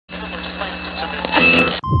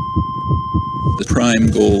The prime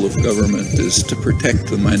goal of government is to protect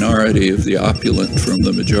the minority of the opulent from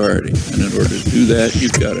the majority. And in order to do that,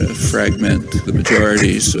 you've got to fragment the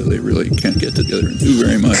majority so they really can't get together and do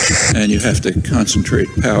very much. And you have to concentrate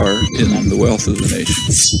power in the wealth of the nation.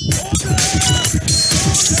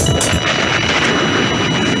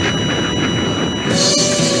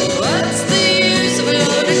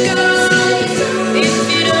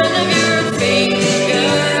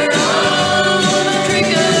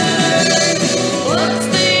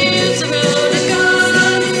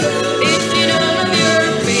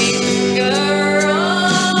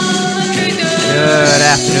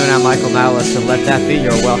 I'm Michael Malice, and let that be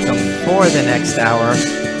your welcome for the next hour.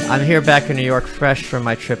 I'm here back in New York, fresh from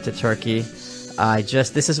my trip to Turkey.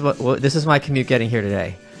 This is my commute getting here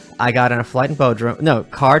today. I got on a flight in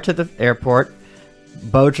car to the airport,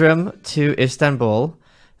 Bodrum to Istanbul,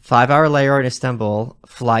 5-hour layover in Istanbul,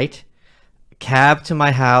 flight, cab to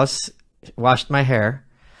my house, washed my hair,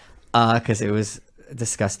 because it was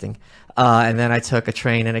disgusting. And then I took a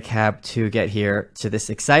train and a cab to get here to this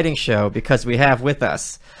exciting show because we have with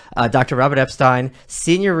us Dr. Robert Epstein,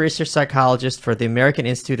 Senior Research Psychologist for the American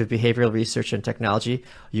Institute of Behavioral Research and Technology.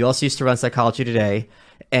 You also used to run Psychology Today,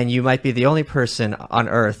 and you might be the only person on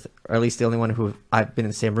Earth, or at least the only one who I've been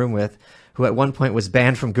in the same room with, who at one point was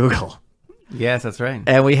banned from Google. Yes, that's right.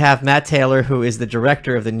 And we have Matt Taylor, who is the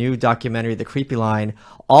director of the new documentary, The Creepy Line,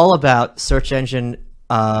 all about search engine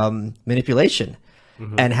manipulation.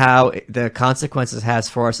 Mm-hmm. And how the consequences has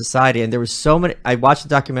for our society. And there was so many, I watched the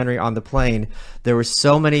documentary on the plane. There were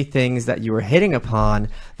so many things that you were hitting upon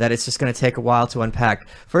that it's just going to take a while to unpack.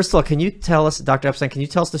 First of all, can you tell us, Dr. Epstein, can you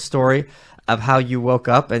tell us the story of how you woke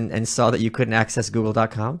up and saw that you couldn't access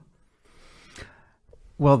Google.com?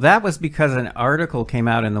 Well, that was because an article came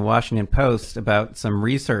out in the Washington Post about some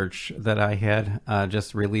research that I had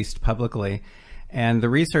just released publicly. And the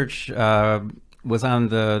research was on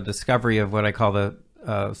the discovery of what I call the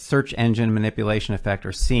search engine manipulation effect,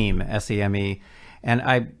 or SEAM, S-E-M-E. And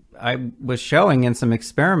I was showing in some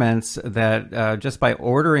experiments that just by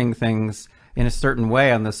ordering things in a certain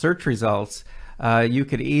way on the search results, you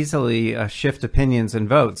could easily shift opinions and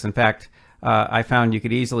votes. In fact, I found you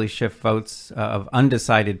could easily shift votes of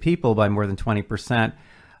undecided people by more than 20%.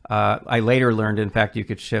 I later learned, in fact, you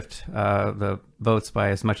could shift the votes by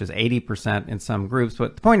as much as 80% in some groups.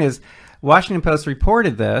 But the point is, Washington Post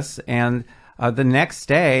reported this, and the next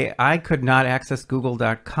day, I could not access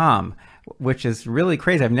Google.com, which is really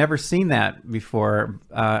crazy. I've never seen that before.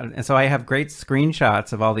 And so I have great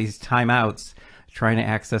screenshots of all these timeouts trying to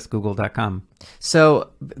access Google.com.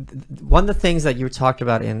 So one of the things that you talked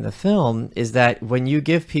about in the film is that when you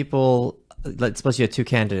give people, let's suppose you had two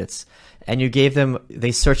candidates, and you gave them,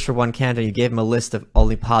 they searched for one candidate, you gave them a list of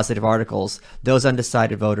only positive articles, those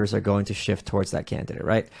undecided voters are going to shift towards that candidate,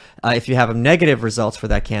 right? If you have negative results for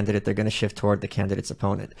that candidate, they're going to shift toward the candidate's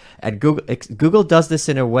opponent. And Google does this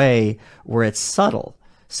in a way where it's subtle,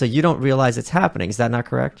 so you don't realize it's happening. Is that not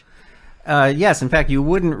correct? Yes. In fact, you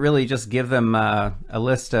wouldn't really just give them a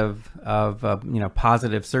list of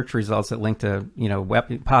positive search results that link to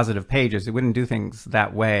positive pages. It wouldn't do things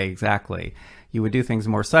that way exactly. You would do things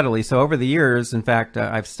more subtly. So over the years, in fact,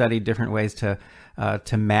 I've studied different ways to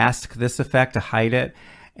mask this effect, to hide it,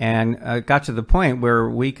 and got to the point where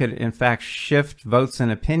we could, in fact, shift votes and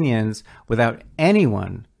opinions without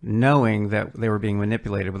anyone knowing that they were being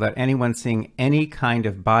manipulated, without anyone seeing any kind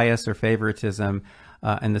of bias or favoritism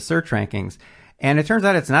in the search rankings. And it turns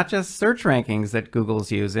out it's not just search rankings that Google's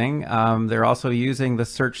using. They're also using the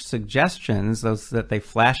search suggestions, those that they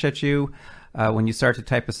flash at you. When you start to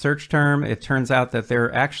type a search term, it turns out that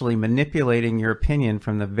they're actually manipulating your opinion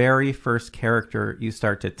from the very first character you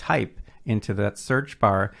start to type into that search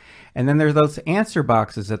bar. And then there's those answer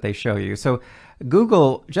boxes that they show you. So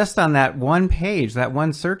Google, just on that one page, that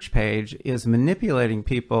one search page, is manipulating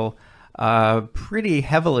people pretty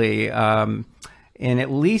heavily in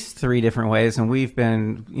at least 3 different ways. And we've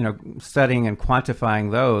been, studying and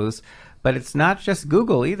quantifying those. But it's not just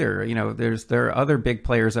Google either. There are other big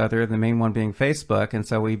players out there, the main one being Facebook. And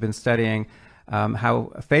so we've been studying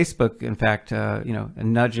how Facebook, in fact,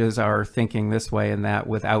 nudges our thinking this way and that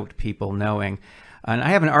without people knowing. And I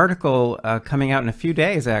have an article coming out in a few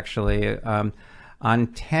days, actually, on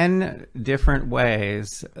 10 different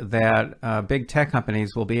ways that big tech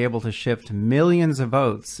companies will be able to shift millions of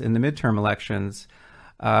votes in the midterm elections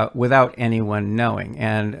without anyone knowing.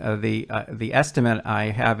 And the estimate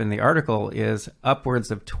I have in the article is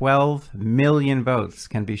upwards of 12 million votes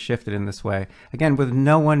can be shifted in this way, again, with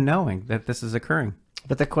no one knowing that this is occurring.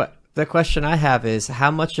 But The question I have is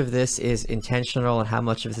how much of this is intentional and how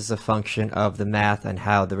much of this is a function of the math and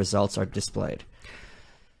how the results are displayed?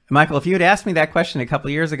 Michael, if you had asked me that question a couple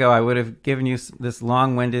of years ago, I would have given you this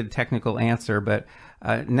long-winded technical answer. But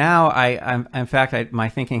now, in fact, my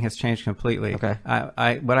thinking has changed completely. Okay.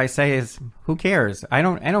 What I say is, who cares? I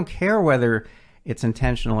don't care whether it's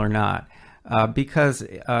intentional or not, because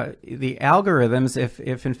the algorithms,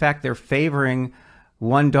 if in fact they're favoring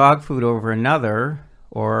one dog food over another,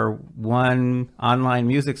 or one online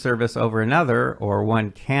music service over another, or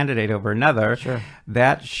one candidate over another, sure,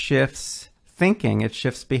 that shifts thinking, it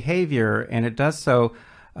shifts behavior, and it does so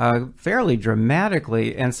fairly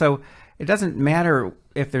dramatically. And so it doesn't matter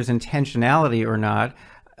if there's intentionality or not.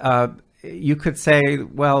 You could say,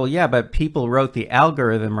 well, yeah, but people wrote the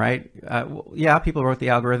algorithm, right? Yeah, people wrote the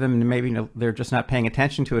algorithm, and maybe they're just not paying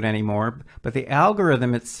attention to it anymore. But the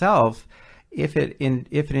algorithm itself, if it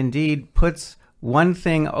indeed puts one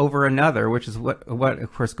thing over another, which is what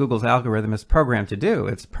of course Google's algorithm is programmed to do.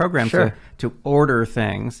 It's programmed sure, to order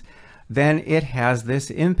things. Then it has this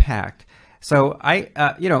impact. So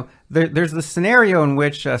there's the scenario in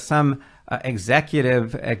which some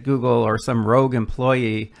executive at Google or some rogue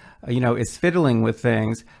employee, is fiddling with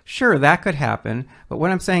things. Sure, that could happen. But what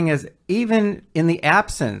I'm saying is, even in the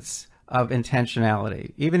absence of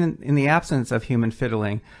intentionality, even in the absence of human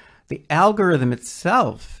fiddling, the algorithm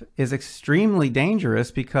itself is extremely dangerous,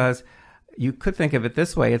 because you could think of it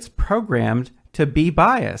this way: it's programmed to be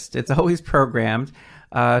biased. It's always programmed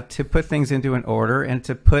to put things into an order and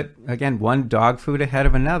to put, again, one dog food ahead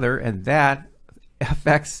of another, and that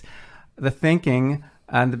affects the thinking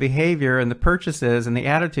and the behavior and the purchases and the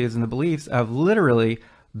attitudes and the beliefs of literally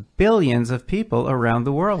billions of people around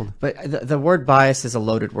the world. But the word bias is a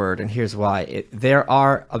loaded word, and here's why. There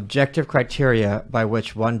are objective criteria by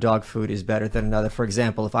which one dog food is better than another. For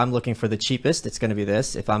example, if I'm looking for the cheapest, it's going to be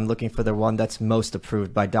this. If I'm looking for the one that's most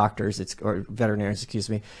approved by doctors, or veterinarians,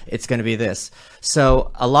 it's going to be this.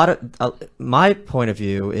 So my point of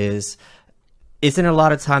view is, isn't a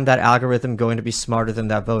lot of time that algorithm going to be smarter than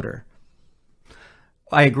that voter?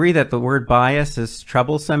 I agree that the word bias is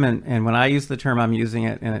troublesome, and when I use the term, I'm using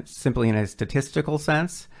it simply in a statistical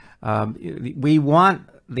sense. We want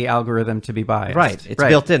the algorithm to be biased. Right. It's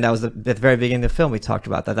built in. That was at the very beginning of the film we talked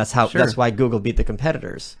about that. That's why Google beat the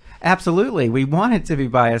competitors. Absolutely. We want it to be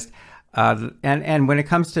biased. And when it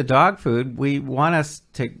comes to dog food, we want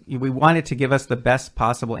it to give us the best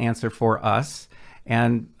possible answer for us.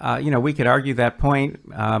 And we could argue that point.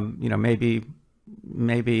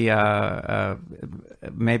 Maybe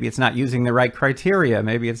it's not using the right criteria.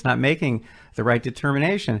 Maybe it's not making the right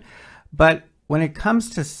determination. But when it comes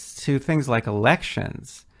to things like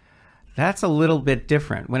elections, that's a little bit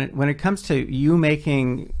different. When it comes to you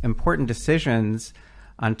making important decisions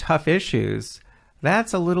on tough issues,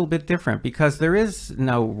 that's a little bit different, because there is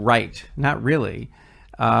no right, not really.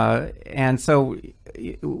 And so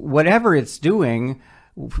whatever it's doing,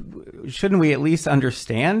 shouldn't we at least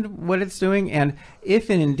understand what it's doing? And if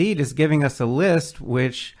it indeed is giving us a list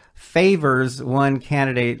which favors one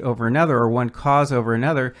candidate over another, or one cause over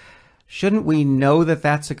another, shouldn't we know that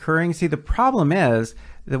that's occurring? See, the problem is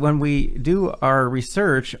that when we do our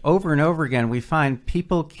research over and over again, we find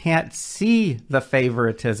people can't see the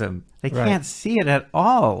favoritism. They can't see it at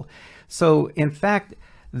all. So in fact,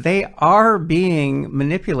 they are being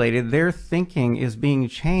manipulated. Their thinking is being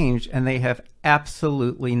changed, and they have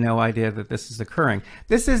absolutely no idea that this is occurring.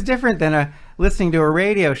 This is different than listening to a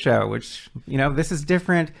radio show, which, this is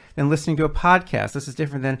different than listening to a podcast. This is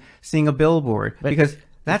different than seeing a billboard, because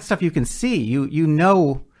that stuff you can see. You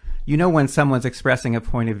know when someone's expressing a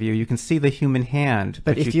point of view. You can see the human hand.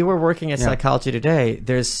 But if you were working at Psychology Today,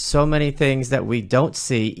 there's so many things that we don't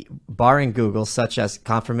see, barring Google, such as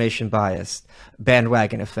confirmation bias,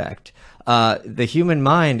 bandwagon effect. The human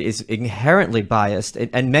mind is inherently biased,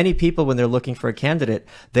 and many people, when they're looking for a candidate,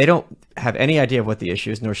 they don't have any idea of what the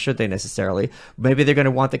issue is, nor should they necessarily. Maybe they're going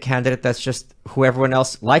to want the candidate that's just who everyone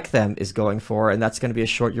else like them is going for, and that's going to be a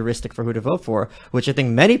short heuristic for who to vote for, which I think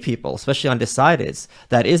many people, especially undecideds,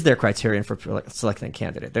 that is their criterion for selecting a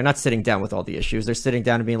candidate. They're not sitting down with all the issues. They're sitting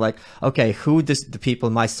down and being like, okay, who does the people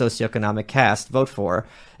in my socioeconomic caste vote for?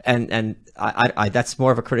 And I that's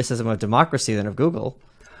more of a criticism of democracy than of Google.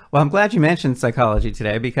 Well, I'm glad you mentioned Psychology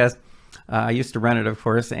Today, because I used to run it, of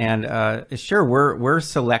course, and sure, we're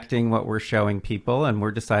selecting what we're showing people, and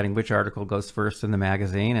we're deciding which article goes first in the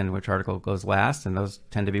magazine and which article goes last, and those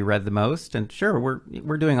tend to be read the most. And sure,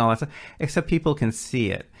 we're doing all that stuff, except people can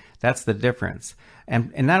see it. That's the difference.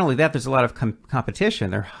 And not only that, there's a lot of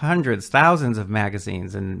competition. There are hundreds, thousands of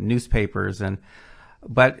magazines and newspapers,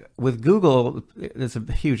 but with Google, there's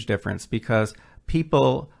a huge difference, because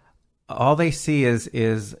people all they see is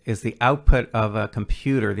the output of a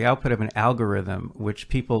computer, the output of an algorithm, which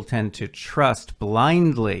people tend to trust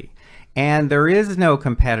blindly. And there is no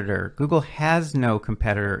competitor. Google has no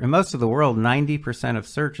competitor. In most of the world, 90% of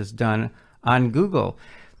search is done on Google.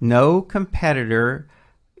 No competitor.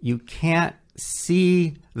 You can't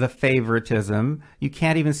see the favoritism. You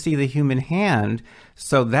can't even see the human hand.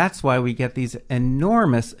 So that's why we get these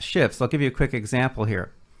enormous shifts. I'll give you a quick example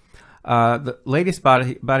here. The latest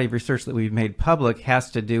body of research that we've made public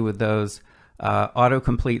has to do with those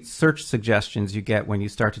autocomplete search suggestions you get when you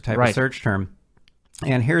start to type a search term.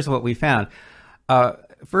 And here's what we found.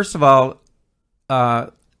 First of all,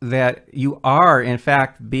 that you are, in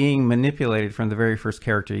fact, being manipulated from the very first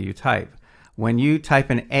character you type. When you type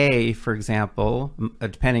an A, for example,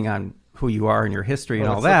 depending on who you are and your history and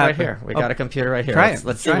all that. Right here. We got a computer right here.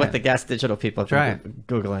 Let's see what the Gas Digital people are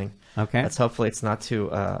Googling. Okay. Hopefully it's not too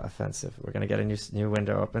offensive. We're going to get a new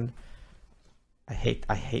window open. I hate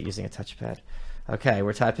using a touchpad. Okay,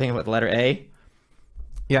 we're typing with letter A.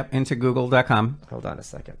 Yep, into google.com. Hold on a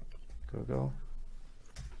second. Google.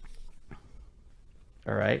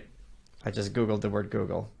 All right. I just Googled the word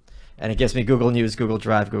Google. And it gives me Google News, Google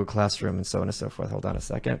Drive, Google Classroom, and so on and so forth. Hold on a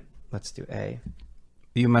second. Let's do A.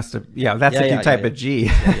 You must have, that's if you type a G.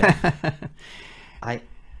 I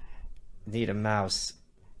need a mouse.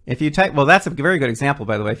 If you type, well, that's a very good example,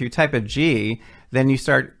 by the way. If you type a G, then you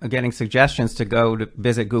start getting suggestions to go to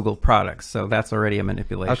visit Google products. So that's already a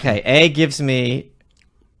manipulation. Okay, A gives me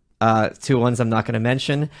two ones I'm not going to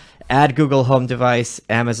mention. Add Google Home Device,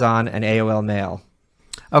 Amazon, and AOL Mail.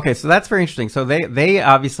 Okay, so that's very interesting. So they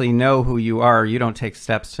obviously know who you are. You don't take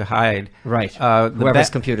steps to hide. Right. Whoever's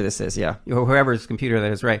computer this is, yeah. Whoever's computer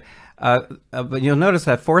that is, right. But you'll notice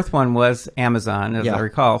that fourth one was Amazon, as I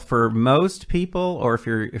recall. For most people, or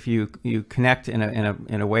if you connect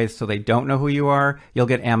in a way so they don't know who you are, you'll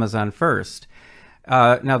get Amazon first.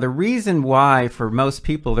 Now, the reason why for most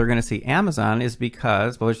people they're going to see Amazon is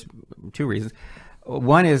because, well, there's two reasons.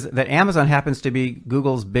 One is that Amazon happens to be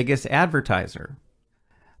Google's biggest advertiser.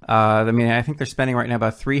 I mean, I think they're spending right now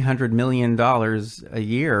about $300 million a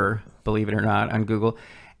year, believe it or not, on Google.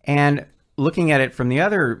 And looking at it from the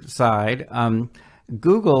other side,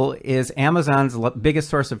 Google is Amazon's biggest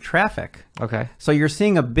source of traffic. Okay. So you're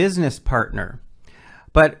seeing a business partner.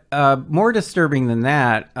 But more disturbing than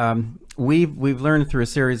that, we've learned through a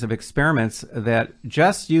series of experiments that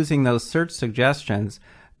just using those search suggestions,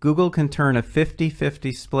 Google can turn a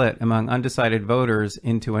 50-50 split among undecided voters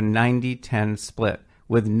into a 90-10 split,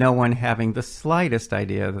 with no one having the slightest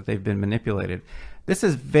idea that they've been manipulated. This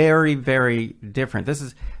is very, very different.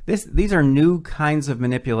 These are new kinds of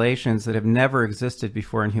manipulations that have never existed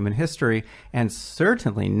before in human history, and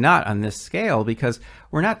certainly not on this scale, because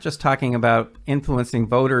we're not just talking about influencing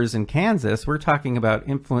voters in Kansas. We're talking about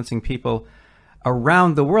influencing people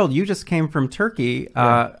around the world. You just came from Turkey.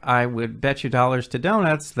 Yeah. I would bet you dollars to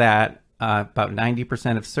donuts that about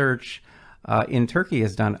 90% of search in Turkey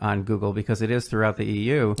is done on Google, because it is throughout the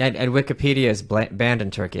EU. And Wikipedia is banned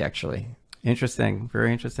in Turkey, actually. Interesting.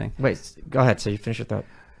 Very interesting. Wait, go ahead. So you finish your thought.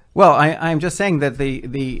 Well, I'm just saying that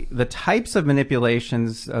the types of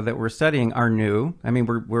manipulations that we're studying are new. I mean,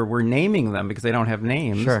 we're naming them because they don't have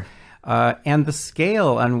names. Sure. And the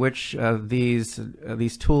scale on which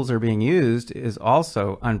these tools are being used is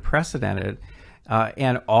also unprecedented.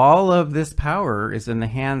 And all of this power is in the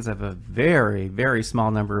hands of a very, very small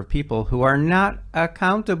number of people who are not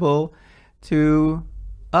accountable to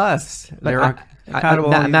us. They're accountable.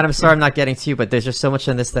 Matt, I'm sorry I'm not getting to you, but there's just so much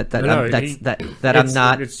in this that I'm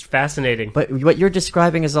not. It's fascinating. But what you're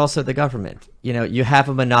describing is also the government. You know, you have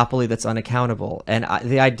a monopoly that's unaccountable, and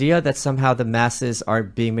the idea that somehow the masses are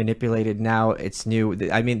being manipulated now, it's new.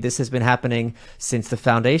 I mean, this has been happening since the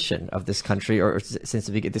foundation of this country, or since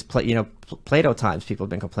the beginning. Plato times, people have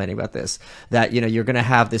been complaining about this. That you're going to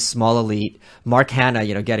have this small elite. Mark Hanna,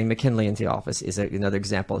 getting McKinley into office is another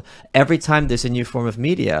example. Every time there's a new form of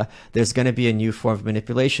media, there's going to be a new form of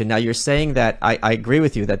manipulation. Now, you're saying that I agree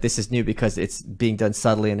with you that this is new because it's being done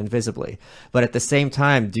subtly and invisibly. But at the same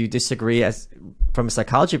time, do you disagree, as from a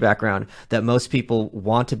psychology background, that most people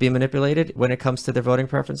want to be manipulated when it comes to their voting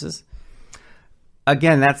preferences?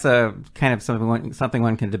 Again, that's a kind of something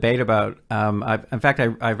one can debate about. In fact,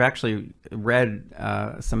 I've actually read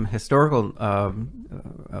some historical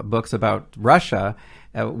books about Russia,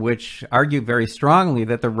 which argue very strongly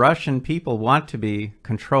that the Russian people want to be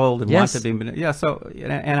controlled and want to be. So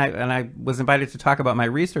and I was invited to talk about my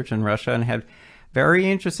research in Russia and had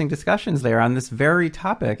very interesting discussions there on this very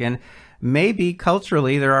topic. And maybe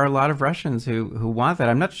culturally there are a lot of Russians who want that.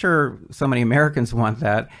 I'm not sure so many Americans want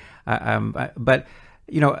that. But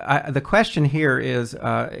The question here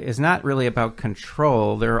is not really about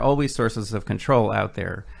control. There are always sources of control out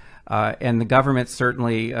there, and the government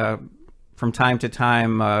certainly, from time to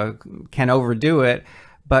time, can overdo it.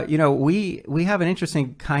 But we have an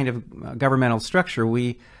interesting kind of governmental structure.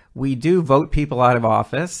 We do vote people out of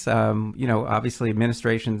office. Obviously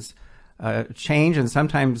administrations change, and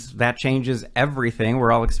sometimes that changes everything.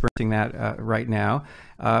 We're all experiencing that right now.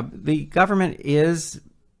 The government is,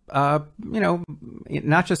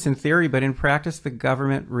 not just in theory, but in practice, the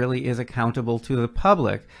government really is accountable to the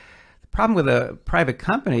public. The problem with a private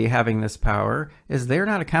company having this power is they're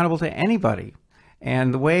not accountable to anybody.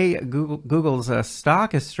 And the way Google's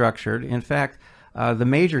stock is structured, in fact, the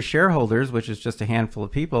major shareholders, which is just a handful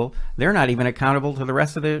of people, they're not even accountable to the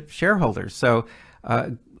rest of the shareholders. So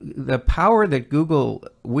the power that Google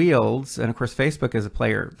wields, and of course Facebook is a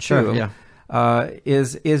player too,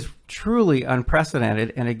 is truly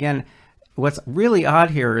unprecedented. And again, what's really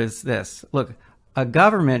odd here is this. Look, a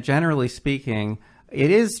government, generally speaking,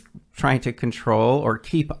 it is trying to control or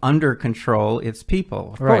keep under control its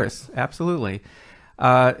people. Of course, absolutely.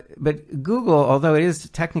 But Google, although it is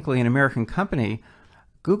technically an American company,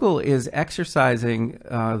 Google is exercising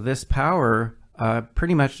this power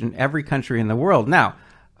pretty much in every country in the world. Now,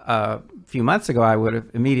 a few months ago, I would have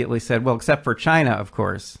immediately said, well, except for China, of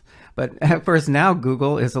course. But of course, now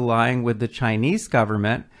Google is allying with the Chinese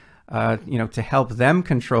government, to help them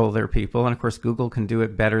control their people. And of course, Google can do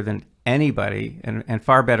it better than anybody, and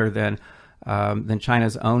far better than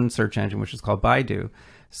China's own search engine, which is called Baidu.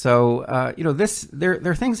 So, there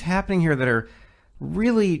are things happening here that are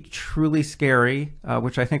really, truly scary,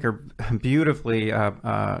 which I think are beautifully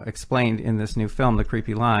explained in this new film, The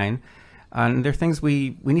Creepy Line. And there are things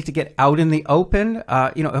we need to get out in the open.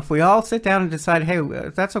 If we all sit down and decide, hey,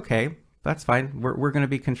 that's okay, that's fine, we're going to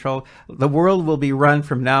be controlled. The world will be run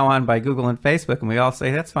from now on by Google and Facebook, and we all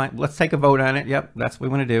say, that's fine, let's take a vote on it. Yep, that's what we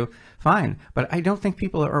want to do. Fine. But I don't think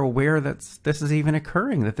people are aware that this is even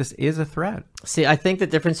occurring, that this is a threat. See, I think the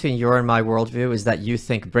difference between your and my worldview is that you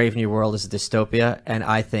think Brave New World is a dystopia, and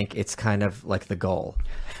I think it's kind of like the goal.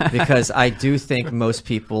 Because I do think most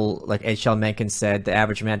people, like H.L. Mencken said, the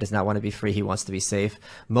average man does not want to be free, he wants to be safe.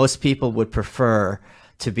 Most people would prefer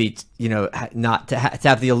to be, not to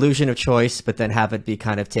have the illusion of choice, but then have it be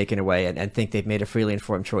kind of taken away and think they've made a freely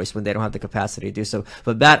informed choice when they don't have the capacity to do so.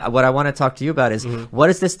 But Matt, what I want to talk to you about is what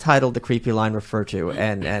does this title, The Creepy Line, refer to?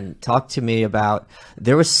 And talk to me about,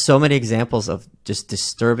 there were so many examples of just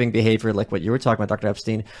disturbing behavior, like what you were talking about, Dr.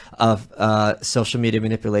 Epstein, of social media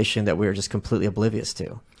manipulation that we were just completely oblivious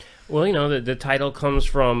to. Well, the title comes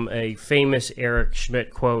from a famous Eric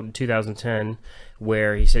Schmidt quote in 2010,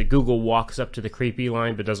 where he said, Google walks up to the creepy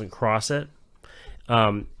line but doesn't cross it.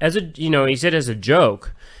 He said as a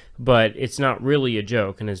joke, but it's not really a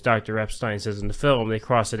joke. And as Dr. Epstein says in the film, they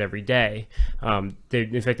cross it every day.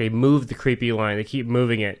 In fact, they move the creepy line. They keep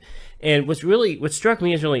moving it. And what struck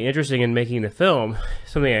me as really interesting in making the film,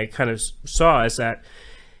 something I kind of saw, is that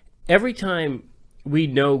every time we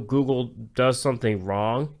know Google does something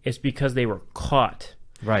wrong, it's because they were caught.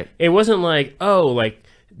 Right. It wasn't like,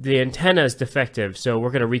 the antenna is defective, so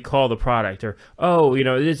we're going to recall the product, or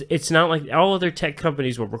it's not like all other tech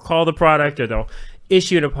companies will recall the product or they'll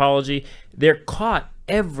issue an apology. They're caught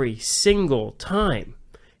every single time.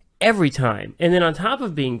 And then on top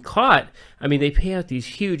of being caught, they pay out these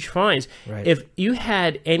huge fines. Right. If you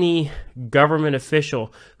had any government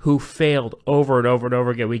official who failed over and over and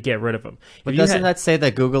over again, we get rid of them. But doesn't that say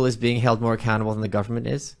that Google is being held more accountable than the government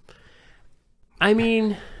is?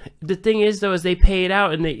 The thing is, though, is they pay it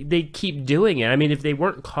out and they keep doing it. If they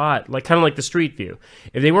weren't caught, kind of like the Street View,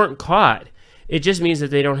 if they weren't caught, it just means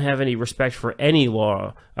that they don't have any respect for any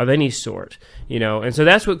law of any sort, And so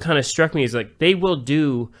that's what kind of struck me, is like they will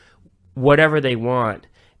do whatever they want,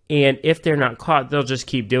 and if they're not caught, they'll just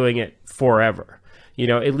keep doing it forever.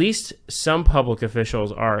 At least some public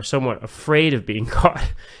officials are somewhat afraid of being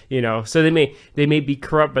caught, so they may be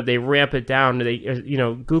corrupt, but they ramp it down.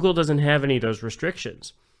 Google doesn't have any of those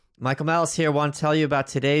restrictions. Michael Malice here. Want to tell you about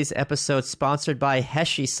today's episode, sponsored by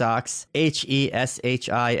Heshy Socks,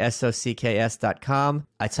 HESHISOCKS.com.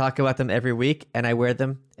 I talk about them every week, and I wear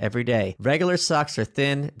them every day. Regular socks are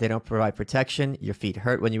thin. They don't provide protection. Your feet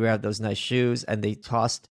hurt when you wear those nice shoes, and they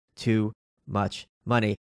cost too much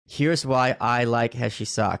money. Here's why I like Heshy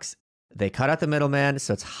Socks. They cut out the middleman,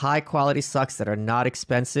 so it's high-quality socks that are not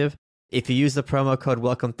expensive. If you use the promo code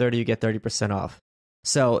WELCOME30, you get 30% off.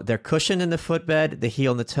 So they're cushioned in the footbed, the heel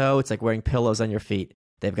and the toe. It's like wearing pillows on your feet.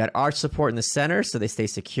 They've got arch support in the center, so they stay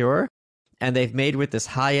secure. And they've made with this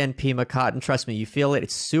high-end Pima cotton. Trust me, you feel it.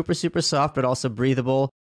 It's super, super soft, but also breathable.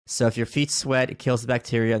 So if your feet sweat, it kills the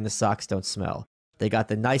bacteria and the socks don't smell. They got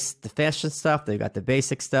the fashion stuff. They got the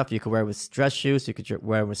basic stuff. You can wear with dress shoes. You could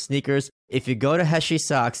wear with sneakers. If you go to Heshi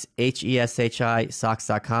Socks, HESHI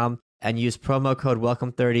socks.com, and use promo code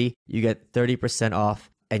WELCOME30, you get 30%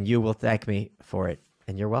 off, and you will thank me for it.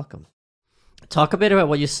 And you're welcome. Talk a bit about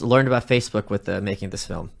what you learned about Facebook with making this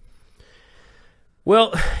film.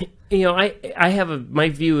 Well, I have my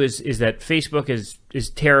view is that Facebook is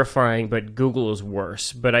terrifying, but Google is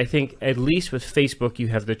worse. But I think at least with Facebook, you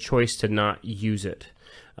have the choice to not use it.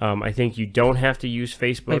 I think you don't have to use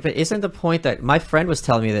Facebook. Wait, but isn't the point that my friend was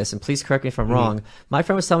telling me this, and please correct me if I'm wrong, my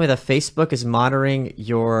friend was telling me that Facebook is monitoring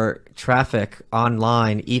your traffic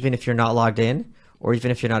online even if you're not logged in, or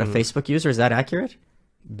even if you're not a Facebook user. Is that accurate?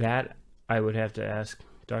 That I would have to ask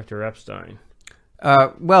Dr. Epstein.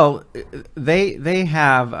 Well, they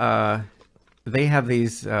have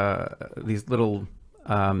these little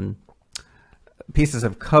pieces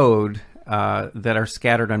of code that are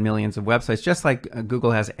scattered on millions of websites, just like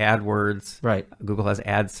Google has AdWords, right? Google has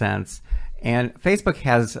AdSense, and Facebook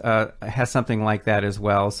has something like that as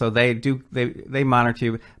well. So they monitor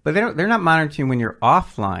you, but they're not monitoring you when you're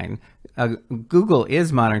offline. Google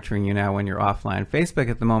is monitoring you now when you're offline. Facebook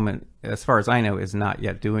at the moment, as far as I know, is not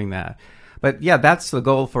yet doing that. But yeah, that's the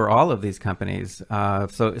goal for all of these companies.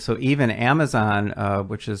 So even Amazon,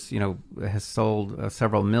 which is has sold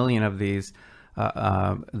several million of these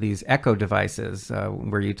Echo devices,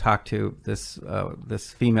 where you talk to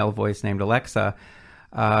this female voice named Alexa.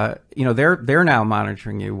 They're now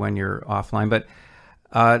monitoring you when you're offline. But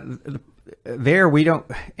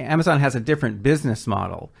Amazon has a different business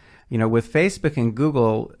model. With Facebook and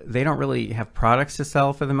Google, they don't really have products to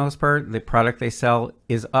sell for the most part. The product they sell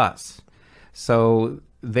is us. So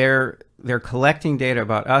they're collecting data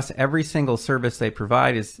about us. Every single service they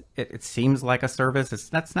provide it seems like a service.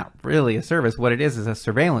 That's not really a service. What it is a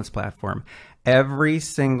surveillance platform. Every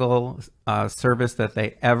single service that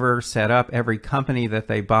they ever set up, every company that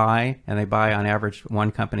they buy, and they buy on average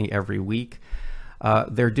one company every week,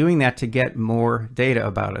 they're doing that to get more data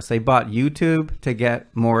about us. They bought YouTube to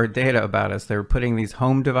get more data about us. They're putting these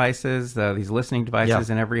home devices, these listening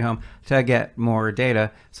devices in every home to get more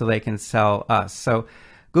data so they can sell us. So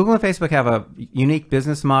Google and Facebook have a unique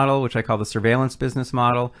business model, which I call the surveillance business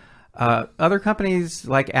model. Other companies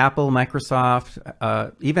like Apple, Microsoft,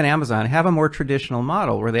 even Amazon have a more traditional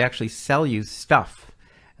model where they actually sell you stuff.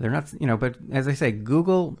 They're not, but as I say,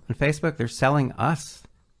 Google and Facebook, they're selling us.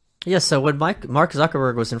 Yeah, so when Mark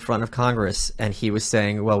Zuckerberg was in front of Congress and he was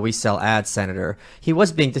saying, well, we sell ads, Senator, he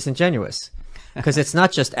was being disingenuous because it's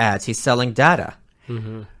not just ads. He's selling data.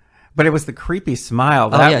 Mm-hmm. But it was the creepy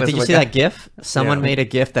smile. Did you see that GIF? Someone made a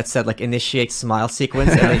GIF that said, initiate smile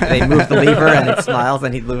sequence, and they move the lever and it smiles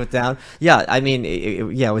and he'd move it down. Yeah, I mean,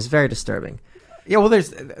 it was very disturbing. Yeah, well,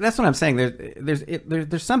 that's what I'm saying.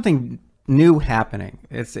 There's something new happening.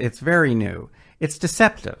 It's very new. It's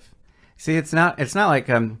deceptive. See, it's not like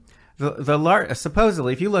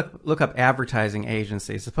supposedly, if you look up advertising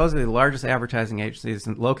agencies, supposedly the largest advertising agency is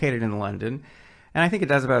located in London, and I think it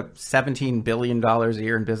does about $17 billion a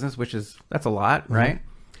year in business, that's a lot, right?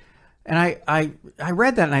 And I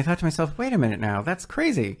read that and I thought to myself, wait a minute now, that's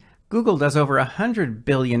crazy. Google does over $100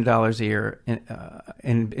 billion a year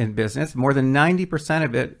in business. More than 90%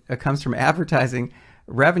 of it comes from advertising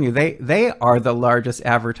revenue. They are the largest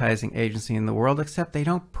advertising agency in the world, except they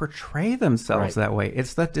don't portray themselves that way.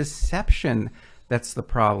 It's the deception that's the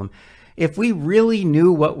problem. If we really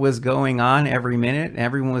knew what was going on every minute,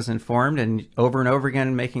 everyone was informed and over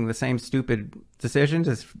again making the same stupid decision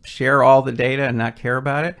to share all the data and not care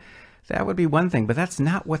about it, that would be one thing. But that's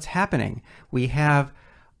not what's happening. We have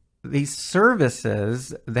these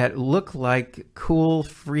services that look like cool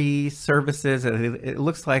free services. It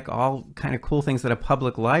looks like all kind of cool things that a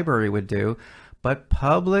public library would do, but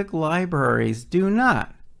public libraries do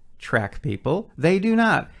not track people. They do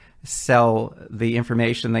not sell the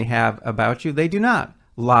information they have about you. They do not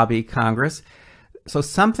lobby Congress. So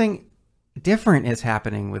something different is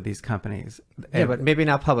happening with these companies. Yeah, but maybe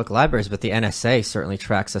not public libraries, but the NSA certainly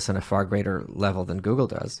tracks us on a far greater level than Google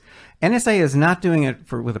does. NSA is not doing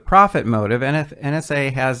it with a profit motive.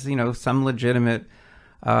 NSA has, some legitimate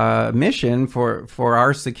mission for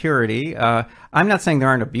our security. I'm not saying there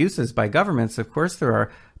aren't abuses by governments. Of course there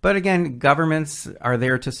are. But again, governments are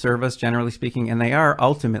there to serve us, generally speaking, and they are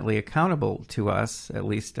ultimately accountable to us, at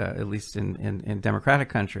least in democratic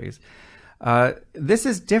countries. This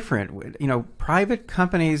is different. Private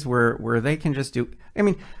companies where they can just do. I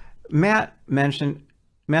mean,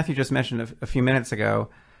 Matthew just mentioned a few minutes ago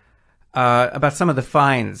about some of the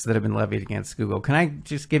fines that have been levied against Google. Can I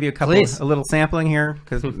just give you a little sampling here,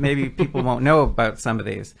 because maybe people won't know about some of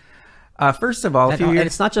these. First of all, And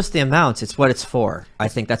it's not just the amounts; it's what it's for. I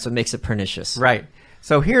think that's what makes it pernicious. Right.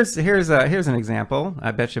 So here's an example.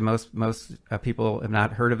 I bet you most people have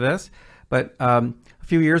not heard of this, but a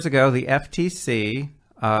few years ago, the FTC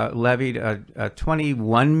levied a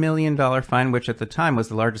 $21 million fine, which at the time was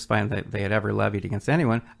the largest fine that they had ever levied against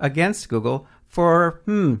anyone, against Google for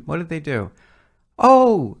what did they do?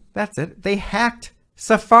 Oh, that's it. They hacked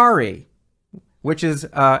Safari, which is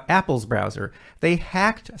Apple's browser. They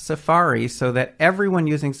hacked Safari so that everyone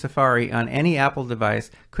using Safari on any Apple device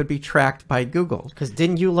could be tracked by Google. Because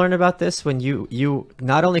didn't you learn about this when you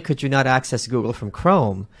not only could you not access Google from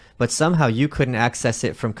Chrome, but somehow you couldn't access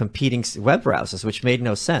it from competing web browsers, which made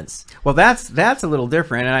no sense. Well, that's a little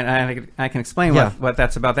different, and I can explain what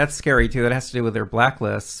that's about. That's scary too. That has to do with their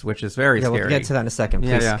blacklists, which is very scary. We'll get to that in a second.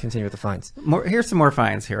 Please continue with the fines. Here's some more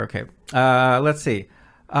fines here. Okay, let's see.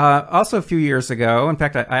 Also, a few years ago, in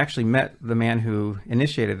fact, I actually met the man who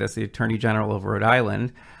initiated this, the Attorney General of Rhode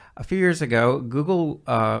Island. A few years ago, Google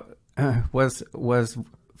was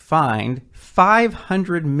fined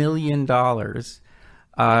 $500 million.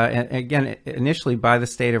 And again, initially by the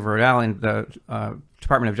state of Rhode Island. The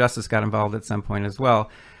Department of Justice got involved at some point as well.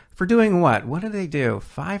 For doing what? What did they do?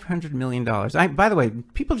 $500 million. By the way,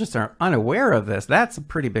 people just are unaware of this. That's a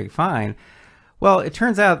pretty big fine. Well, it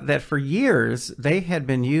turns out that for years, they had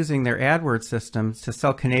been using their AdWords systems to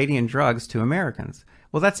sell Canadian drugs to Americans.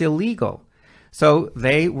 Well, that's illegal. So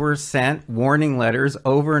they were sent warning letters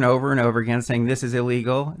over and over and over again saying, this is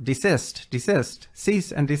illegal, desist,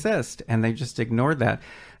 cease and desist. And they just ignored that.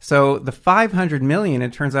 So the $500 million,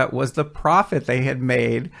 it turns out, was the profit they had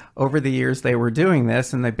made over the years they were doing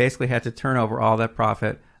this. And they basically had to turn over all that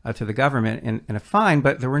profit to the government in a fine.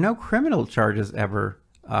 But there were no criminal charges ever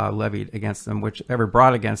levied against them, which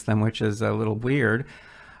is a little weird.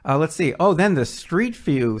 Let's see. Oh, then the Street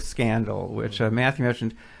View scandal, which Matthew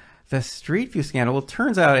mentioned. The Street View scandal. Well, it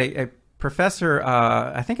turns out a professor,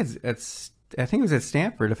 I think it was at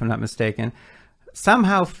Stanford, if I'm not mistaken,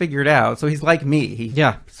 somehow figured out. So he's like me. He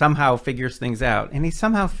somehow figures things out, and he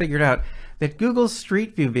somehow figured out that Google's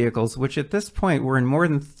Street View vehicles, which at this point were in more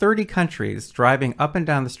than 30 countries, driving up and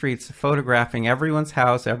down the streets, photographing everyone's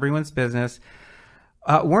house, everyone's business,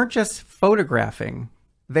 weren't just photographing.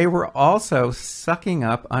 They were also sucking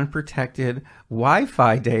up unprotected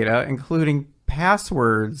Wi-Fi data, including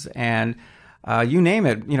passwords and you name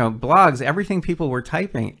it, blogs, everything people were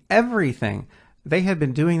typing, everything. They had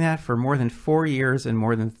been doing that for more than 4 years in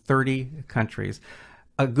more than 30 countries.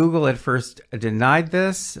 Google at first denied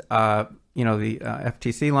this. The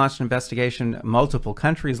FTC launched an investigation. Multiple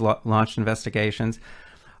countries launched investigations.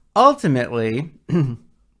 Ultimately,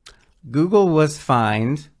 Google was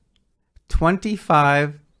fined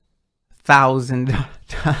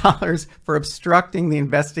 $25,000 for obstructing the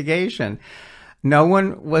investigation. No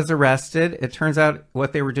one was arrested. It turns out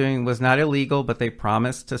what they were doing was not illegal, but they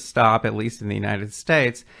promised to stop, at least in the United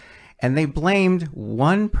States. And they blamed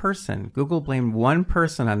one person. Google blamed one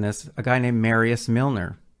person on this, a guy named Marius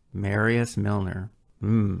Milner. Marius Milner.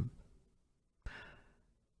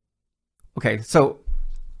 Okay, so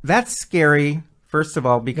that's scary. First of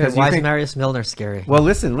all, because why is Marius Milner scary? Well,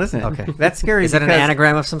 listen. Okay, that's scary. Is that an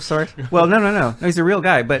anagram of some sort? Well, no. He's a real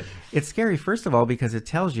guy, but it's scary. First of all, because it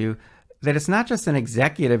tells you that it's not just an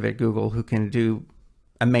executive at Google who can do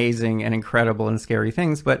amazing and incredible and scary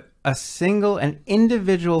things, but an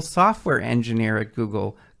individual software engineer at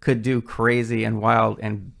Google could do crazy and wild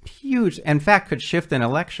and huge, in fact, could shift an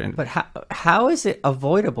election. But how is it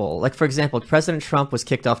avoidable? Like, for example, President Trump was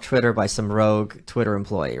kicked off Twitter by some rogue Twitter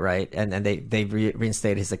employee, right? And they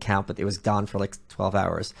reinstated his account, but it was gone for like 12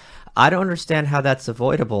 hours. I don't understand how that's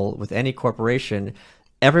avoidable with any corporation.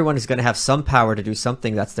 Everyone is going to have some power to do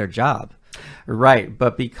something. That's their job. Right.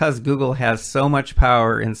 But because Google has so much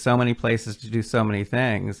power in so many places to do so many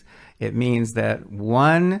things, it means that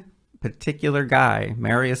one particular guy,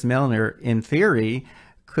 Marius Milner, in theory,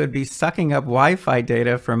 could be sucking up Wi-Fi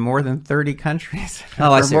data from more than 30 countries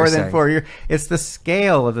for more than 4 years. It's the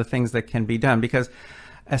scale of the things that can be done, because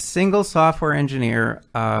a single software engineer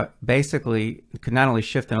basically could not only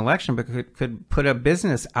shift an election, but could put a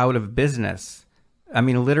business out of business. I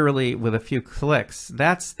mean, literally with a few clicks.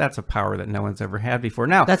 That's a power that no one's ever had before.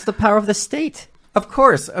 Now, that's the power of the state. Of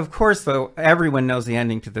course, though, everyone knows the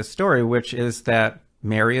ending to this story, which is that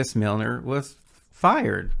Marius Milner was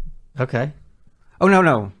fired. Okay. Oh,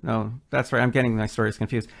 no. That's right. I'm getting my stories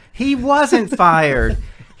confused. He wasn't fired.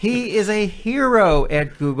 He is a hero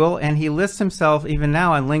at Google, and he lists himself even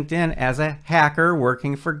now on LinkedIn as a hacker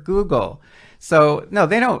working for Google. So, no,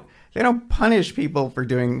 they don't. They don't punish people for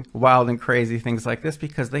doing wild and crazy things like this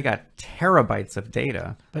because they got terabytes of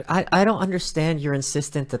data. But I don't understand your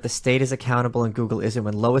insistence that the state is accountable and Google isn't,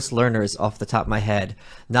 when Lois Lerner is, off the top of my head,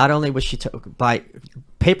 not only was she by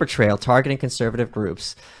paper trail targeting conservative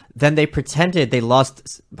groups, then they pretended they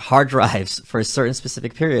lost hard drives for a certain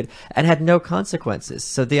specific period and had no consequences.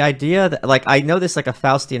 So the idea that, like, I know this like a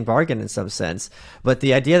Faustian bargain in some sense, but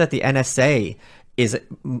the idea that the NSA is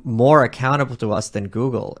more accountable to us than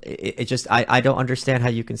Google, it just, I don't understand how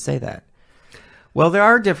you can say that. Well, there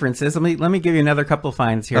are differences. Let me give you another couple of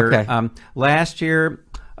finds here. Okay. Last year,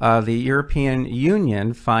 the European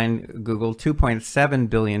Union fined Google $2.7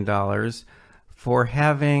 billion for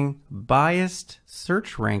having biased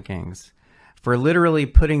search rankings, for literally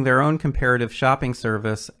putting their own comparative shopping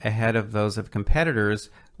service ahead of those of competitors,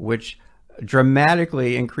 which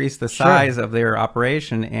dramatically increased the size of their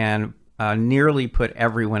operation and nearly put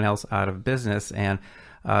everyone else out of business. And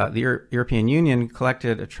the European Union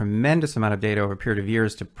collected a tremendous amount of data over a period of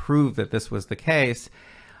years to prove that this was the case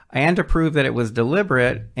and to prove that it was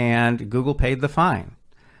deliberate, and Google paid the fine.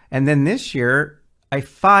 And then this year, a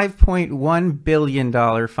 $5.1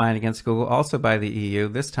 billion fine against Google, also by the EU,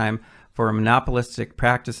 this time for monopolistic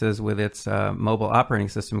practices with its mobile operating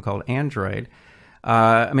system called Android.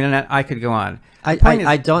 I mean, I could go on.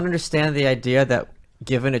 I don't understand the idea that,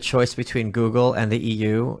 given a choice between Google and the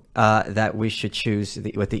EU, that we should choose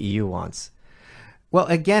what the EU wants. Well,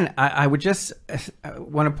 again, I would just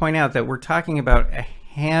want to point out that we're talking about a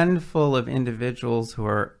handful of individuals who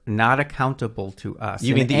are not accountable to us.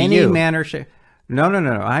 You mean the any EU? Manner, no.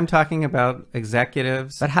 I'm talking about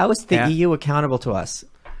executives. But how is the EU accountable to us?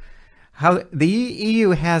 How the EU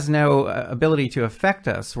has no ability to affect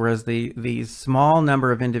us, whereas the small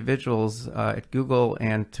number of individuals at Google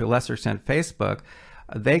and to a lesser extent Facebook,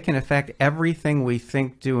 they can affect everything we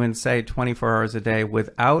think, do, and say 24 hours a day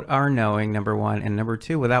without our knowing, number one, and number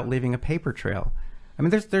two, without leaving a paper trail. I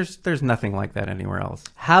mean, there's nothing like that anywhere else.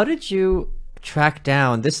 How did you track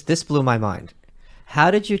down this? This blew my mind.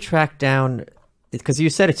 How did you track down? Because you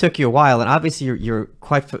said it took you a while, and obviously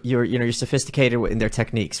you're sophisticated in their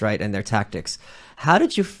techniques, right, and their tactics. How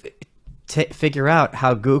did you figure out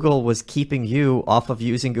how Google was keeping you off of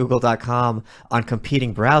using Google.com on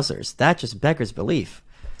competing browsers? That just beggars belief.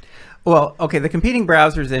 Well, okay, the competing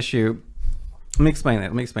browsers issue. Let me explain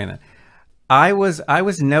that. I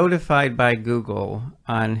was notified by Google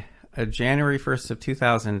on January 1st of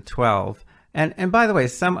 2012, and by the way,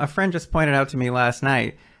 a friend just pointed out to me last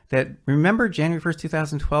night that, remember January 1st,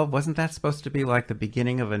 2012, wasn't that supposed to be like the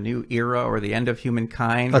beginning of a new era or the end of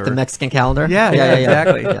humankind? But the Mexican calendar? Yeah,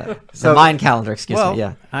 exactly. Yeah. So, the Mayan calendar, excuse me,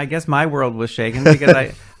 yeah. I guess my world was shaken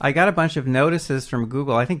because I got a bunch of notices from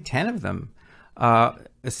Google, I think 10 of them,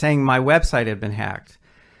 saying my website had been hacked,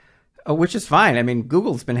 which is fine. I mean,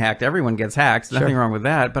 Google's been hacked. Everyone gets hacked. Nothing wrong with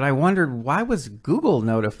that. But I wondered, why was Google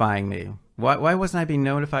notifying me? Why wasn't I being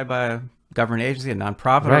notified by a government agency, a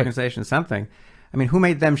nonprofit organization, something? I mean, who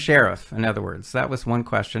made them sheriff, in other words? That was one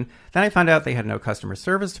question. Then I found out they had no customer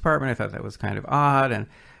service department. I thought that was kind of odd. And,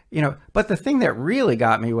 but the thing that really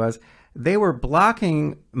got me was they were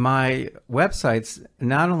blocking my websites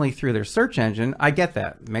not only through their search engine. I get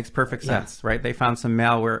that. It makes perfect sense, right? They found some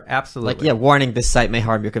malware, absolutely. Like, warning, this site may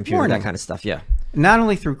harm your computer, that kind of stuff, Not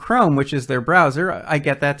only through Chrome, which is their browser. I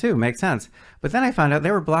get that too. Makes sense. But then I found out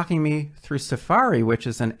they were blocking me through Safari, which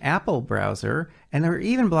is an Apple browser. And they were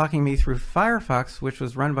even blocking me through Firefox, which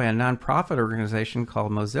was run by a nonprofit organization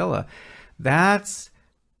called Mozilla. I'm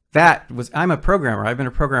a programmer. I've been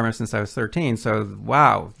a programmer since I was 13. So,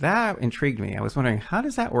 wow, that intrigued me. I was wondering, how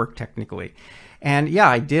does that work technically? And yeah,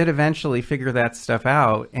 I did eventually figure that stuff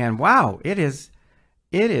out. And wow, it's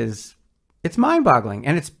mind-boggling,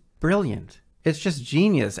 and it's brilliant. It's just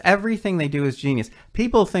genius. Everything they do is genius.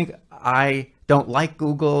 People think I don't like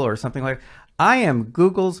Google or something like that. I am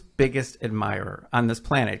Google's biggest admirer on this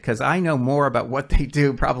planet because I know more about what they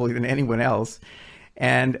do probably than anyone else.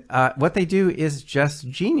 And what they do is just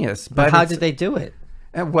genius. But how did they do it?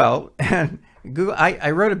 Well, Google.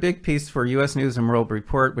 I wrote a big piece for U.S. News and World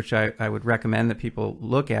Report, which I would recommend that people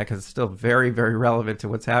look at because it's still very, very relevant to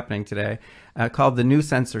what's happening today, called The New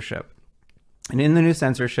Censorship. And in The New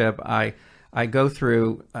Censorship, I go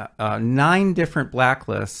through 9 different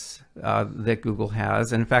blacklists that Google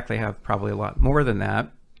has. And in fact, they have probably a lot more than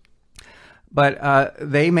that. But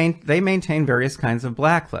they maintain various kinds of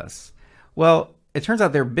blacklists. Well, it turns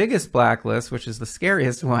out their biggest blacklist, which is the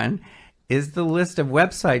scariest one, is the list of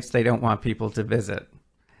websites they don't want people to visit.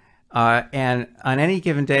 And on any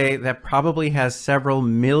given day, that probably has several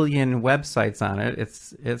million websites on it.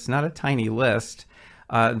 It's not a tiny list.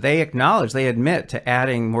 they admit to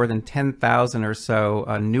adding more than 10,000 or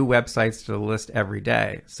so new websites to the list every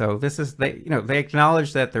day. So they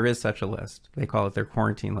acknowledge that there is such a list. They call it their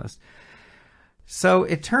quarantine list. So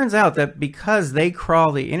it turns out that because they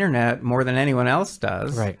crawl the internet more than anyone else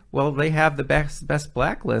does, right. Well, they have the best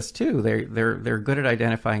blacklist too. They're good at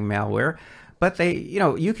identifying malware, but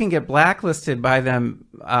you can get blacklisted by them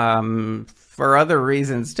for other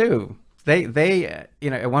reasons too. They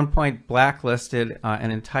at one point blacklisted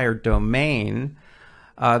an entire domain.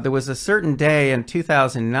 There was a certain day in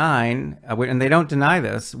 2009, and they don't deny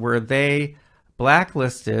this, where they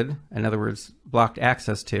blacklisted, in other words, blocked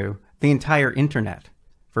access to the entire internet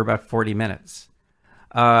for about 40 minutes.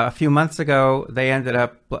 A few months ago, they ended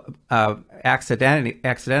up accidentally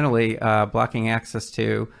blocking access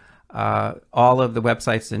to all of the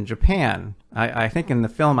websites in Japan. I think in the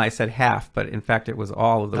film I said half, but in fact it was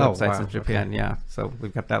all of the websites in Japan. Okay. Yeah, so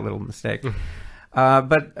we've got that little mistake.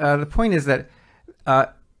 But the point is that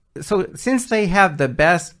so since they have the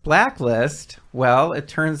best blacklist, well, it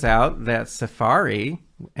turns out that Safari,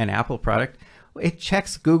 an Apple product, it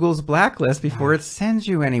checks Google's blacklist before it sends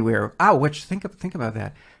you anywhere. Which think about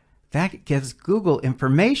that. That gives Google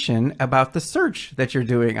information about the search that you're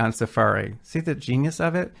doing on Safari. See the genius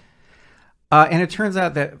of it? And it turns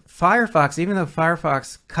out that Firefox, even though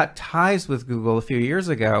Firefox cut ties with Google a few years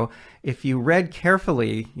ago, if you read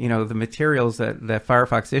carefully, the materials that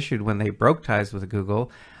Firefox issued when they broke ties with Google,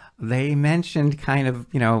 they mentioned kind of,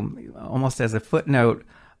 almost as a footnote,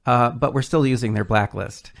 but we're still using their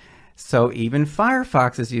blacklist. So even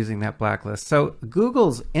Firefox is using that blacklist. So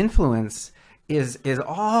Google's influence is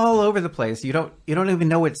all over the place. You don't even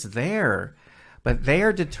know it's there, but they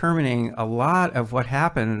are determining a lot of what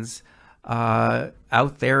happens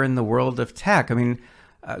out there in the world of tech. I mean,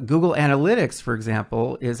 Google Analytics, for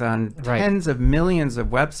example, is on tens of millions of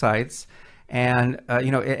websites, and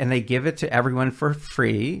and they give it to everyone for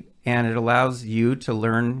free. And it allows you to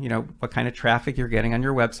learn, what kind of traffic you're getting on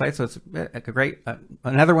your website. So it's a great,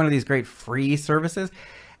 another one of these great free services.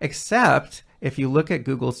 Except if you look at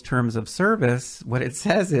Google's terms of service, what it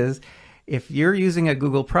says is, if you're using a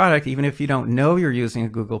Google product, even if you don't know you're using a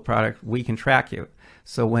Google product, we can track you.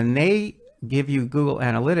 So when they give you Google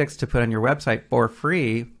Analytics to put on your website for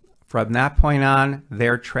free, from that point on,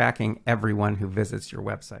 they're tracking everyone who visits your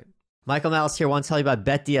website. Michael Malice here. I want to tell you about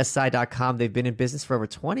BetDSI.com. They've been in business for over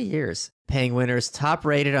 20 years, paying winners top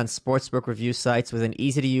rated on sportsbook review sites with an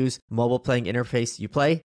easy-to-use mobile playing interface. You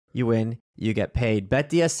play, you win, you get paid.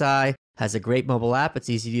 BetDSI has a great mobile app. It's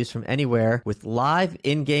easy to use from anywhere with live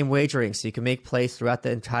in-game wagering, so you can make plays throughout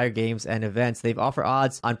the entire games and events. They've offer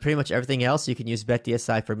odds on pretty much everything else. You can use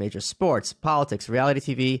BetDSI for major sports, politics, reality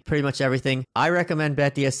TV, pretty much everything. I recommend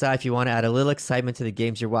BetDSI if you want to add a little excitement to the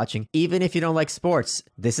games you're watching, even if you don't like sports.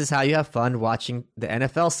 This is how you have fun watching the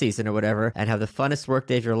NFL season or whatever and have the funnest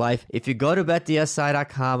workday of your life. If you go to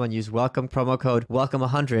BetDSI.com and use promo code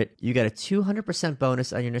WELCOME100, you get a 200%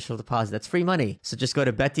 bonus on your initial deposit. That's free money. So just go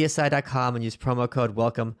to BetDSI.com and use promo code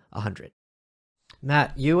WELCOME100.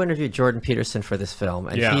 Matt, you interviewed Jordan Peterson for this film,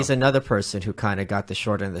 and he's another person who kind of got the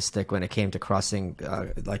short end of the stick when it came to crossing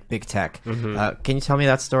like big tech. Mm-hmm. Can you tell me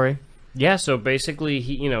that story? Yeah, so basically,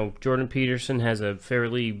 Jordan Peterson has a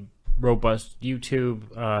fairly robust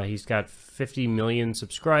YouTube. He's got 50 million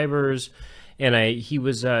subscribers, and he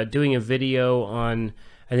was doing a video on,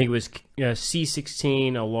 I think it was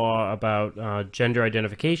C-16, a law about gender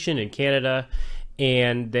identification in Canada.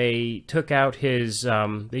 And they took down his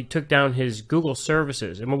Google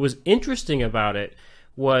services. And what was interesting about it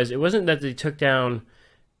wasn't that they took down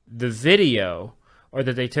the video or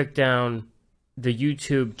that they took down the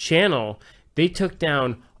YouTube channel. They took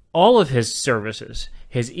down all of his services,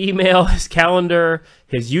 his email, his calendar,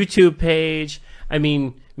 his YouTube page. I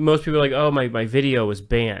mean, most people are like, oh, my video was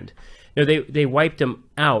banned. No, they wiped him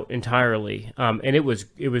out entirely, and it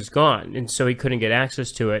was gone. And so he couldn't get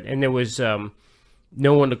access to it. And there was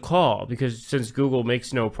no one to call, because since Google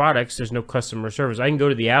makes no products, there's no customer service. I can go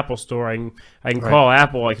to the Apple store, I can call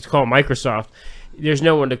Apple, I can call Microsoft. There's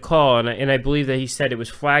no one to call, and I believe that he said it was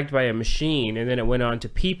flagged by a machine, and then it went on to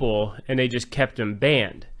people, and they just kept him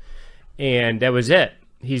banned, and that was it.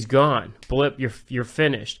 He's gone. Blip, you're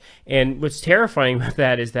finished. And what's terrifying about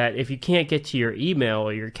that is that if you can't get to your email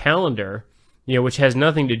or your calendar, which has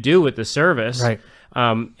nothing to do with the service, right?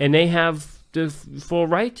 And they have the full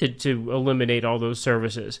right to eliminate all those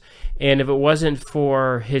services. And if it wasn't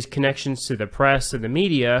for his connections to the press and the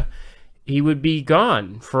media, he would be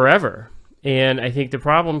gone forever. And I think the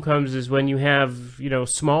problem comes is when you have,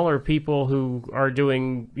 smaller people who are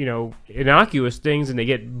doing, innocuous things and they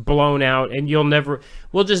get blown out, and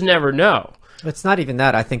we'll just never know. It's not even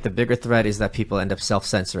that. I think the bigger threat is that people end up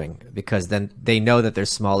self-censoring because then they know that they're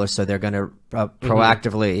smaller, so they're going to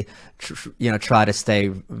proactively, try to stay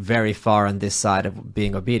very far on this side of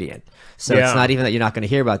being obedient. So it's not even that you're not going to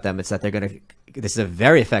hear about them; it's that they're going to. This is a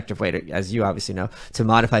very effective way to, as you obviously know, to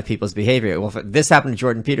modify people's behavior. Well, if this happened to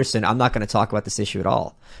Jordan Peterson, I'm not going to talk about this issue at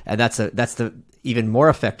all, and that's the even more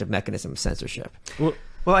effective mechanism of censorship.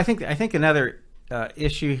 Well, I think another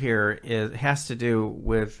issue here has to do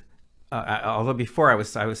with. Although before I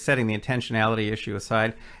was setting the intentionality issue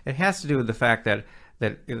aside, it has to do with the fact that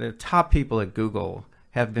the top people at Google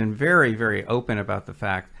have been very, very open about the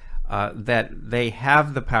fact that they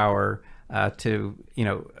have the power to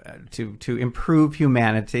improve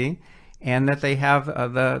humanity, and that they have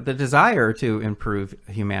the desire to improve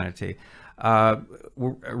humanity.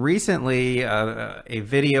 Recently, a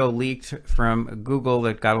video leaked from Google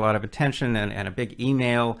that got a lot of attention, and a big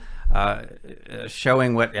email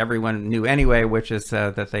showing what everyone knew anyway, which is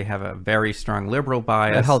that they have a very strong liberal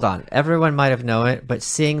bias. But hold on. Everyone might have known it, but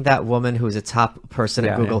seeing that woman who was a top person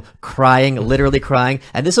at Google crying, literally crying,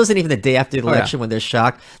 and this wasn't even the day after the election when they're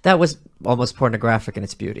shocked, that was almost pornographic in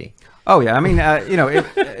its beauty. Oh yeah, I mean,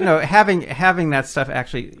 having that stuff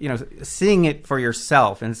actually, seeing it for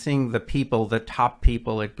yourself and seeing the top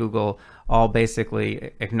people at Google all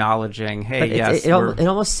basically acknowledging, hey, but it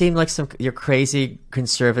almost seemed like your crazy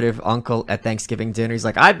conservative uncle at Thanksgiving dinner. He's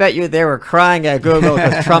like, I bet you they were crying at Google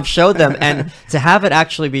because Trump showed them. And to have it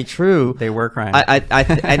actually be true, they were crying.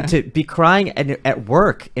 And to be crying at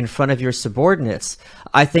work in front of your subordinates,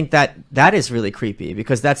 I think that is really creepy,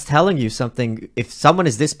 because that's telling you something. If someone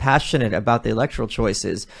is this passionate about the electoral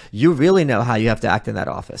choices, you really know how you have to act in that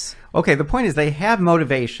office. Okay, the point is they have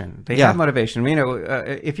motivation. They have motivation.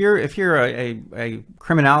 If you're a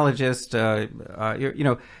criminologist,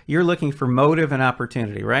 you're looking for motive and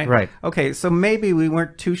opportunity, right? Right. Okay, so maybe we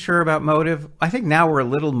weren't too sure about motive. I think now we're a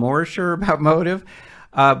little more sure about motive.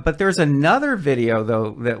 But there's another video,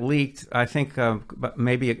 though, that leaked, I think,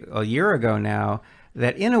 maybe a year ago now,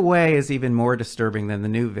 that in a way is even more disturbing than the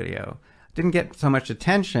new video. Didn't get so much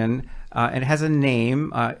attention. It has a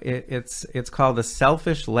name. It's called The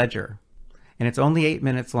Selfish Ledger, and it's only 8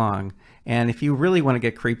 minutes long. And if you really want to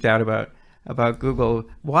get creeped out about Google,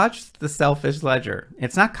 watch The Selfish Ledger.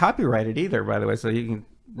 It's not copyrighted either, by the way, so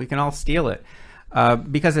we can all steal it,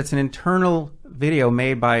 because it's an internal video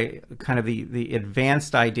made by kind of the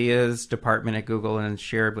advanced ideas department at Google and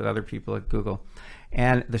shared with other people at Google.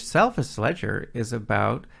 And The Selfish Ledger is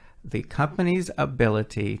about the company's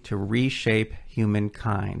ability to reshape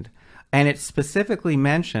humankind. And it specifically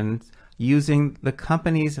mentions using the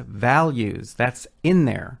company's values. That's in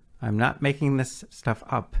there. I'm not making this stuff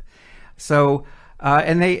up. So,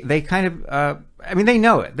 and they kind of, they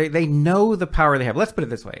know it. They know the power they have. Let's put it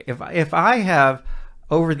this way. If I have,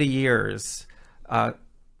 over the years,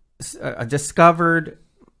 discovered,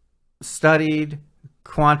 studied,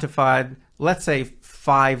 quantified, let's say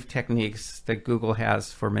 5 techniques that Google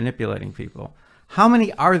has for manipulating people, how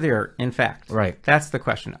many are there, in fact? Right. That's the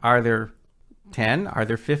question. Are there 10? Are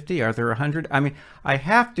there 50? Are there 100? I mean, I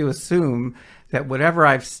have to assume that whatever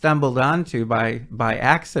I've stumbled onto by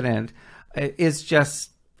accident is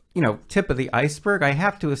just, tip of the iceberg. I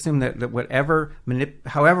have to assume that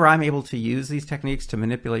however I'm able to use these techniques to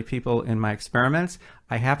manipulate people in my experiments,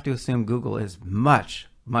 I have to assume Google is much,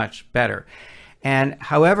 much better. And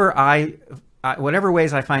however whatever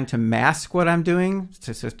ways I find to mask what I'm doing,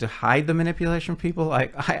 to hide the manipulation of people,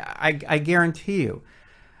 I guarantee you,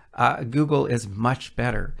 Google is much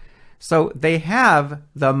better. So they have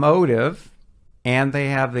the motive, and they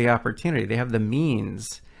have the opportunity. They have the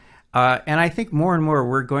means. And I think more and more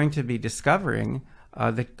we're going to be discovering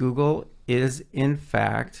that Google is, in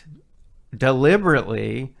fact,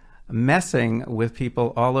 deliberately messing with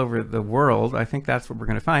people all over the world. I think that's what we're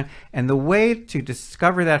going to find. And the way to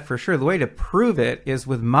discover that for sure, the way to prove it, is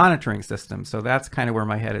with monitoring systems. So that's kind of where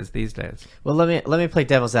my head is these days. Well, let me play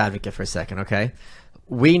devil's advocate for a second, okay?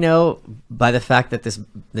 We know by the fact that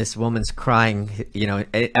this woman's crying,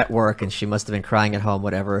 at work, and she must have been crying at home,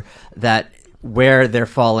 whatever, that where they're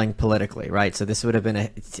falling politically, right? So this would have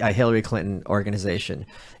been a Hillary Clinton organization.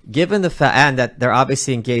 Given the fact, and that they're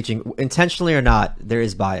obviously engaging, intentionally or not, there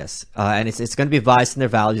is bias. And it's going to be biased in their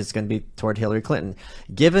values. It's going to be toward Hillary Clinton.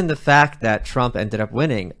 Given the fact that Trump ended up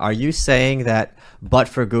winning, are you saying that but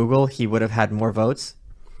for Google, he would have had more votes?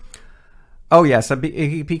 Oh, yes,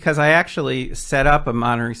 because I actually set up a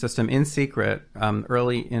monitoring system in secret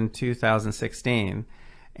early in 2016.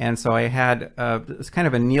 And so I had it's kind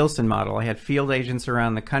of a Nielsen model. I had field agents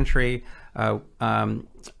around the country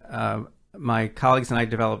my colleagues and I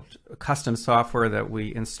developed custom software that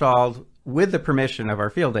we installed with the permission of our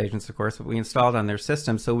field agents, of course, but we installed on their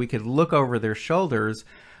system so we could look over their shoulders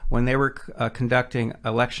when they were conducting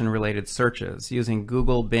election-related searches using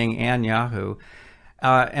Google, Bing, and Yahoo.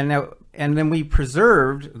 And then we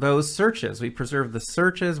preserved those searches. We preserved the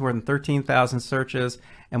searches, more than 13,000 searches,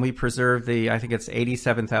 and we preserved I think it's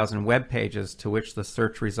 87,000 web pages to which the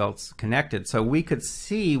search results connected. So we could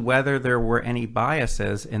see whether there were any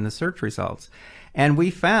biases in the search results. And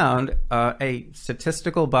we found a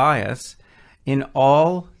statistical bias in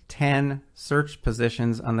all 10 search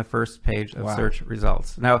positions on the first page of search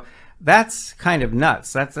results. Now, that's kind of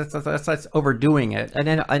nuts. That's overdoing it. And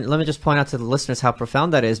then let me just point out to the listeners how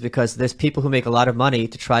profound that is, because there's people who make a lot of money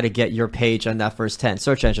to try to get your page on that first 10,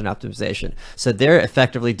 search engine optimization. So they're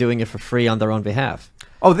effectively doing it for free on their own behalf.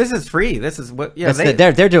 Oh, this is free. This is what, yeah.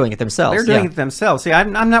 They're doing it themselves. They're doing it themselves. See,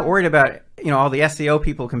 I'm not worried about, all the SEO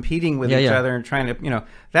people competing with each other and trying to,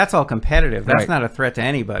 that's all competitive. That's not a threat to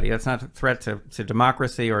anybody. That's not a threat to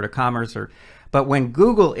democracy or to commerce. But when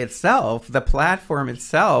Google itself, the platform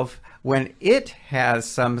itself, when it has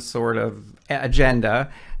some sort of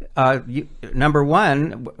agenda, number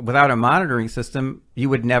one, without a monitoring system, you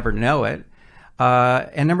would never know it.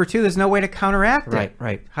 And number two, there's no way to counteract it.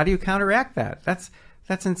 Right. How do you counteract that?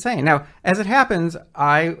 That's insane. Now, as it happens,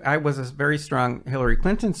 I was a very strong Hillary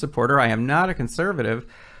Clinton supporter. I am not a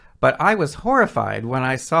conservative, but I was horrified when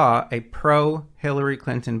I saw a pro-Hillary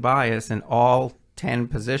Clinton bias in all 10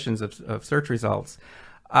 positions of search results.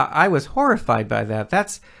 I was horrified by that.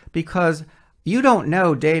 That's because you don't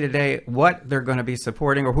know day to day what they're going to be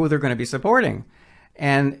supporting or who they're going to be supporting.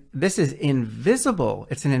 And this is invisible.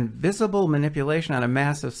 It's an invisible manipulation on a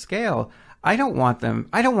massive scale. I don't want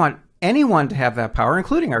anyone to have that power,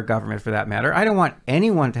 including our government for that matter. I don't want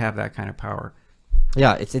anyone to have that kind of power.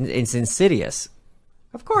 Yeah, it's insidious.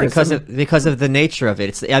 Of course. Because of the nature of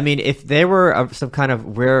it. If they were some kind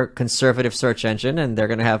of rare conservative search engine and they're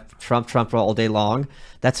going to have Trump all day long,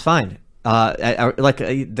 that's fine. Fox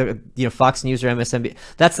News or MSNBC.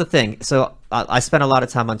 That's the thing. So I spent a lot of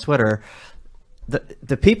time on Twitter.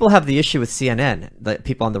 The people have the issue with CNN, the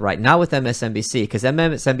people on the right, not with MSNBC, because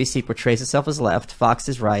MSNBC portrays itself as left, Fox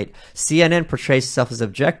is right, CNN portrays itself as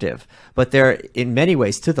objective, but they're in many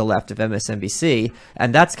ways to the left of MSNBC,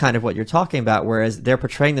 and that's kind of what you're talking about, whereas they're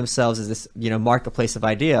portraying themselves as this, marketplace of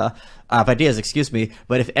ideas,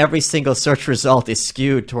 but if every single search result is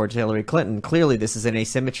skewed towards Hillary Clinton, clearly this is an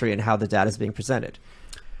asymmetry in how the data is being presented.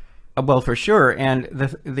 Well, for sure. And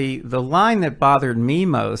the line that bothered me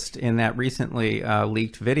most in that recently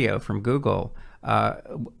leaked video from Google,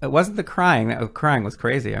 it wasn't the crying. Crying was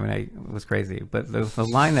crazy. It was crazy. But the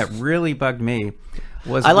line that really bugged me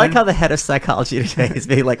was I like how the head of psychology today is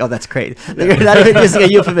being like, oh, at not even using a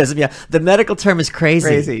euphemism. Yeah, the medical term is crazy.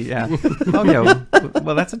 Crazy, yeah. Oh, yeah.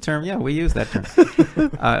 Well, that's a term. Yeah, we use that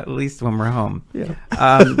term, at least when we're home. Yeah.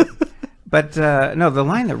 But no, the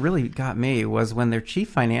line that really got me was when their chief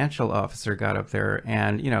financial officer got up there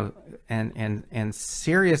and, and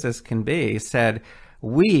serious as can be, said,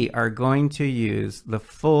 we are going to use the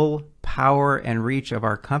full power and reach of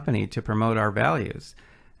our company to promote our values.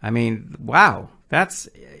 Wow. That's,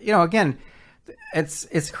 again,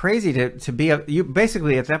 it's crazy to be you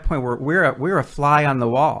basically at that point we're a fly on the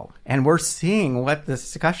wall and we're seeing what the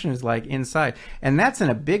discussion is like inside, and that's in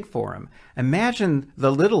a big forum. Imagine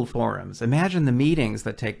the little forums, imagine the meetings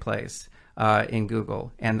that take place in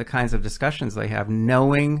Google and the kinds of discussions they have,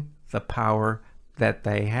 knowing the power that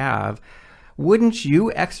they have. Wouldn't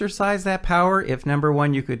you exercise that power if, number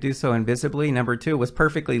one, you could do so invisibly, number two, it was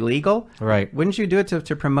perfectly legal? Right. Wouldn't you do it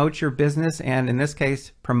to promote your business and, in this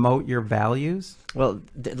case, promote your values? Well,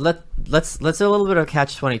 let's do a little bit of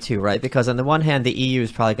catch-22, right? Because on the one hand, the EU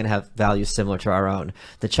is probably going to have values similar to our own.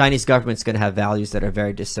 The Chinese government's going to have values that are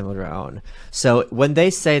very dissimilar to our own. So when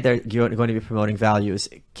they say they're going to be promoting values,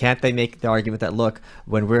 can't they make the argument that, look,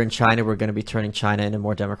 when we're in China, we're going to be turning China in a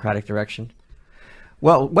more democratic direction?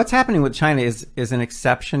 Well, what's happening with China is an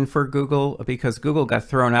exception for Google, because Google got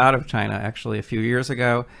thrown out of China actually a few years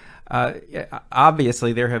ago.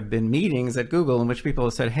 Obviously, there have been meetings at Google in which people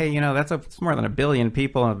have said, "Hey, it's more than 1 billion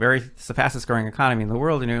people and it's the fastest growing economy in the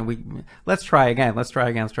world. Let's try again. Let's try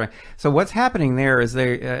again. Let's try." So what's happening there is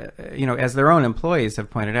they, as their own employees have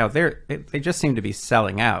pointed out, they just seem to be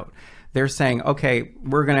selling out. They're saying, okay,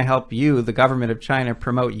 we're going to help you, the government of China,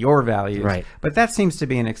 promote your values. Right. But that seems to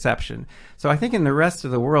be an exception. So I think in the rest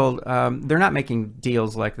of the world, they're not making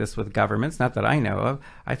deals like this with governments, not that I know of.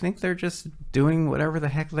 I think they're just doing whatever the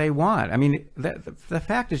heck they want. The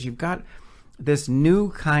fact is you've got this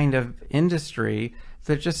new kind of industry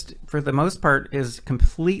that just, for the most part, is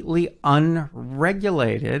completely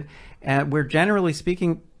unregulated. where generally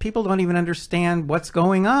speaking, people don't even understand what's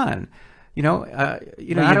going on. I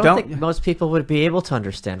don't think most people would be able to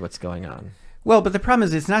understand what's going on. Well, but the problem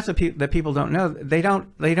is, it's not that people don't know. They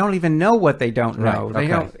don't even know what they don't know.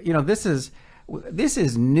 Right. They don't. This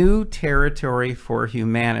is new territory for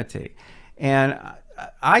humanity, and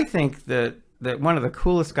I think that one of the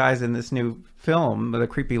coolest guys in this new film, The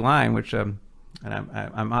Creepy Line, which and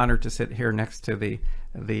I'm honored to sit here next to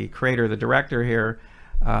the creator, the director here.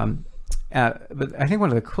 But I think one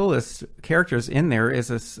of the coolest characters in there is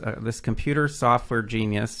this computer software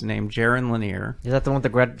genius named Jaron Lanier. Is that the one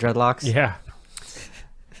with the dreadlocks? Yeah.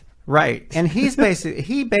 Right, and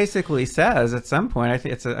he basically says at some point, I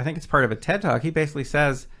think it's part of a TED Talk. He basically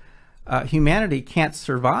says humanity can't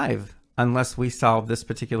survive unless we solve this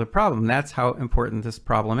particular problem. That's how important this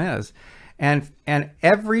problem is, and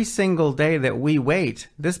every single day that we wait,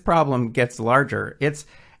 this problem gets larger. It's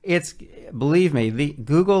believe me,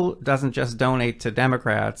 Google doesn't just donate to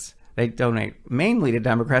Democrats. They donate mainly to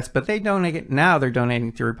Democrats, but they're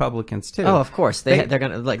donating to Republicans too. Oh, of course. They're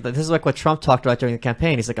going to, this is like what Trump talked about during the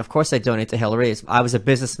campaign. He's like, of course I donate to Hillary. I was a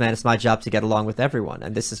businessman. It's my job to get along with everyone.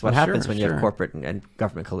 And this is what happens when you have corporate and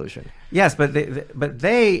government collusion. Yes, but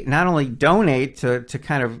they not only donate to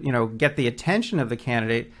kind of, get the attention of the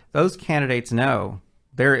candidate, those candidates know.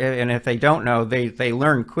 And if they don't know, they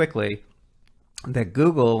learn quickly that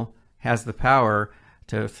Google has the power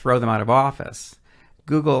to throw them out of office.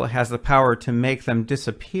 Google has the power to make them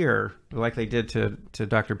disappear, like they did to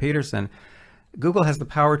Dr. Peterson. Google has the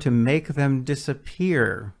power to make them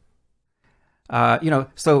disappear.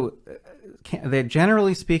 So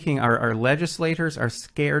generally speaking, our legislators are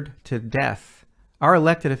scared to death. Our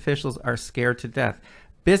elected officials are scared to death.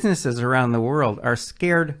 Businesses around the world are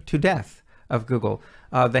scared to death of Google.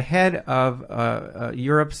 The head of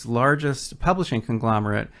Europe's largest publishing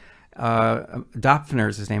conglomerate, Dopfner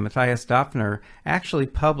is his name, Matthias Dopfner, actually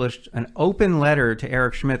published an open letter to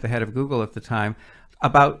Eric Schmidt, the head of Google at the time,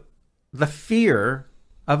 about the fear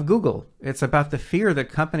of Google. It's about the fear that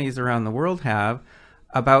companies around the world have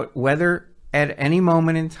about whether at any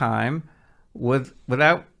moment in time,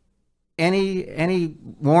 without any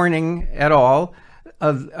warning at all,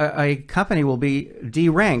 a company will be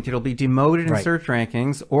deranked. It'll be demoted in search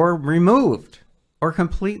rankings or removed or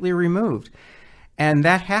completely removed. And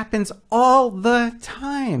that happens all the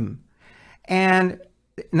time. And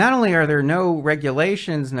not only are there no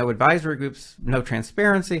regulations, no advisory groups, no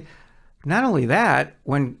transparency, not only that,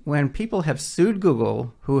 when people have sued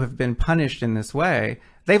Google who have been punished in this way,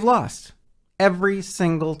 they've lost every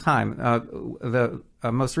single time. The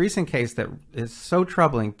most recent case that is so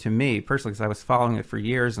troubling to me personally, because I was following it for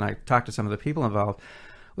years and I talked to some of the people involved,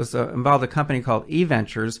 involved a company called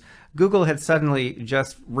eVentures. Google had suddenly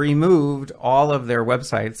just removed all of their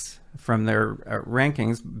websites from their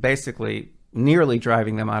rankings, basically nearly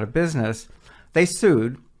driving them out of business. They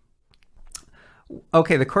sued.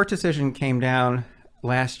 Okay, the court decision came down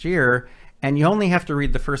last year, and you only have to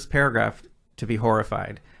read the first paragraph to be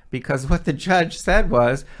horrified, because what the judge said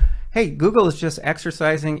was, hey, Google is just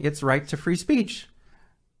exercising its right to free speech.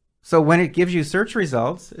 So when it gives you search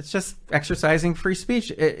results, it's just exercising free speech.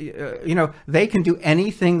 They can do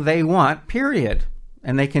anything they want, period.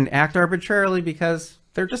 And they can act arbitrarily because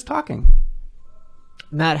they're just talking.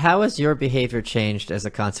 Matt, how has your behavior changed as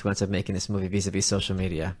a consequence of making this movie vis-a-vis social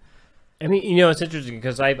media? I mean, it's interesting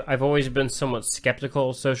because I've always been somewhat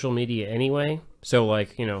skeptical of social media anyway. So, I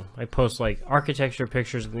post, architecture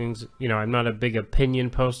pictures and things. I'm not a big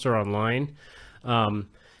opinion poster online.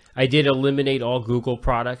 I did eliminate all Google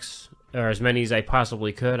products, or as many as I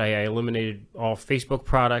possibly could. I eliminated all Facebook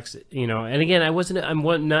products, and again, I was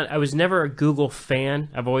never a Google fan.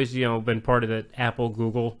 I've always, been part of the Apple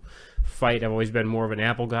Google fight. I've always been more of an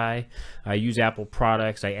Apple guy. I use Apple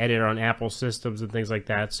products. I edit on Apple systems and things like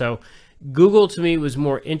that. So Google to me was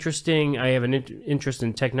more interesting. I have an interest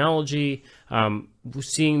in technology,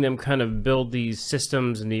 seeing them kind of build these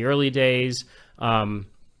systems in the early days.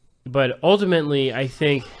 But ultimately, I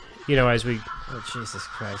think, as we... Oh, Jesus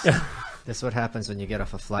Christ. This is what happens when you get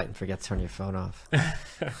off a flight and forget to turn your phone off.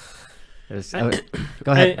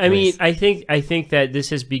 Go ahead. I mean, I think that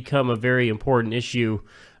this has become a very important issue.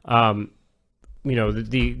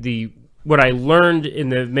 What I learned in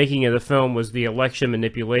the making of the film was the election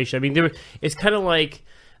manipulation. I mean, it's kind of like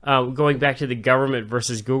going back to the government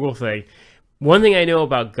versus Google thing. One thing I know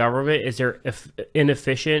about government is they're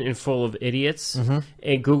inefficient and full of idiots,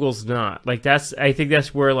 and Google's not. Like I think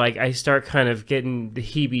that's where like I start kind of getting the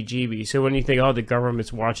heebie-jeebies. So when you think, oh, the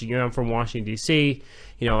government's watching you, I'm from Washington D.C.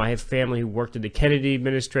 You know, I have family who worked in the Kennedy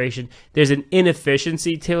administration. There's an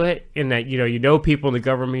inefficiency to it, in that you know people in the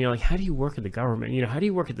government. You're like, how do you work in the government? You know, how do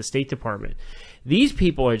you work at the State Department? These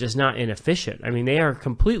people are just not inefficient. I mean, they are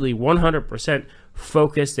completely 100%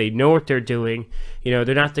 focused. They know what they're doing. You know,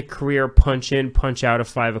 they're not the career punch in, punch out of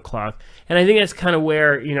 5 o'clock. And I think that's kind of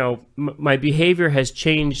where, you know, my behavior has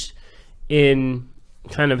changed in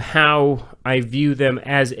kind of how I view them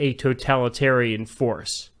as a totalitarian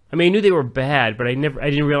force. I mean, I knew they were bad, but I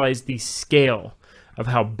didn't realize the scale of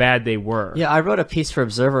how bad they were. Yeah, I wrote a piece for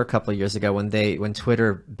Observer a couple of years ago when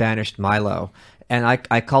Twitter banished Milo, and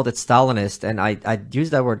I called it Stalinist, and I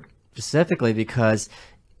used that word specifically because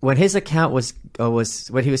when his account was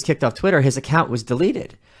when he was kicked off Twitter, his account was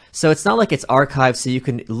deleted. So it's not like it's archived so you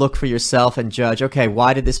can look for yourself and judge, okay,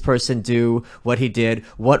 why did this person do what he did?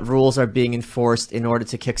 What rules are being enforced in order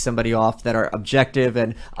to kick somebody off that are objective?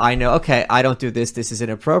 And I know, okay, I don't do this. This is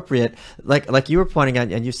inappropriate. Like you were pointing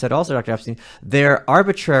out, and you said also, Dr. Epstein, they're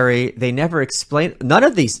arbitrary. They never explain, none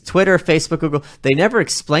of these, Twitter, Facebook, Google, they never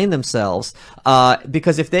explain themselves.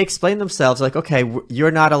 Because if they explain themselves, like, okay,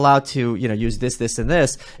 you're not allowed to, you know, use this, this, and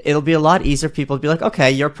this, it'll be a lot easier for people to be like,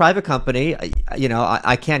 okay, you're a private company. You know,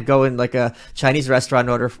 I can't go in like a Chinese restaurant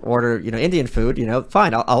and order you know, Indian food, you know,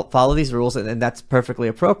 fine, I'll follow these rules, and that's perfectly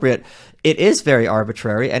appropriate. It is very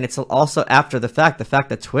arbitrary, and it's also after the fact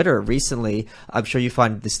that Twitter recently, I'm sure you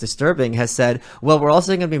find this disturbing, has said, well, we're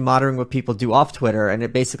also going to be monitoring what people do off Twitter, and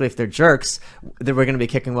it basically, if they're jerks, then we're going to be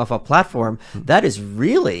kicking them off a platform. That is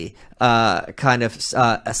really kind of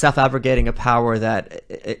self-abrogating a power that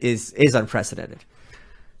is unprecedented.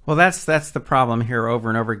 Well, that's the problem here over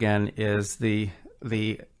and over again, is the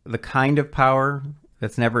kind of power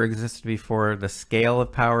that's never existed before, the scale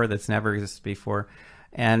of power that's never existed before.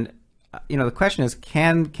 And, you know, the question is,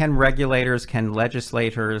 can regulators, can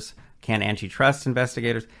legislators, can antitrust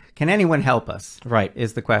investigators, can anyone help us? Right,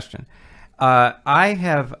 is the question. I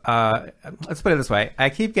have, let's put it this way, I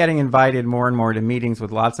keep getting invited more and more to meetings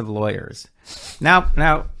with lots of lawyers. Now,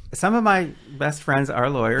 some of my best friends are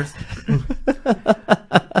lawyers,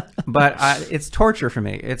 but it's torture for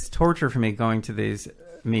me. It's torture for me going to these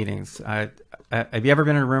meetings. Have you ever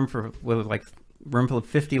been in a room with like room full of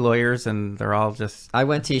 50 lawyers and they're all just... I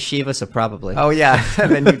went to yeshiva, so probably. Oh yeah,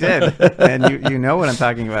 then you did. And you know what I'm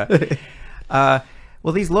talking about.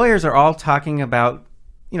 Well, these lawyers are all talking about,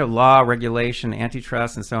 you know, law, regulation,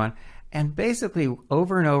 antitrust, and so on. And basically,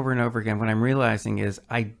 over and over and over again, what I'm realizing is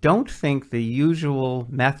I don't think the usual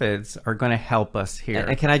methods are going to help us here.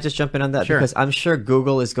 And can I just jump in on that? Sure. Because I'm sure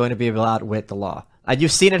Google is going to be able to outwit the law. And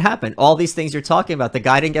you've seen it happen. All these things you're talking about. The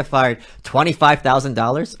guy didn't get fired.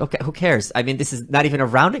 $25,000? Okay, who cares? I mean, this is not even a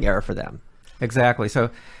rounding error for them. Exactly.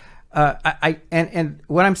 So, and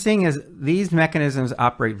what I'm seeing is these mechanisms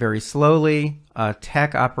operate very slowly.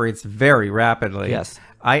 Tech operates very rapidly. Yes.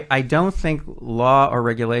 I don't think law or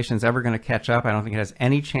regulation is ever going to catch up. I don't think it has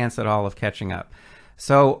any chance at all of catching up.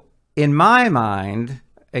 So in my mind,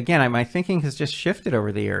 again, my thinking has just shifted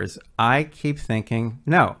over the years. I keep thinking,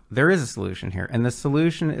 no, there is a solution here. And the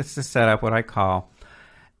solution is to set up what I call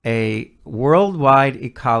a worldwide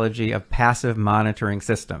ecology of passive monitoring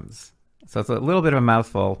systems. So it's a little bit of a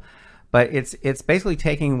mouthful, but it's basically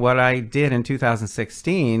taking what I did in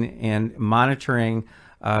 2016 and monitoring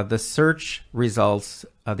the search results,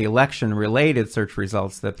 the election-related search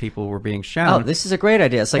results that people were being shown. Oh, this is a great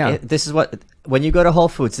idea. It's like, this is what, when you go to Whole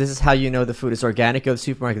Foods, this is how you know the food is organic. Go to the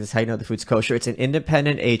supermarket, this is how you know the food's kosher. It's an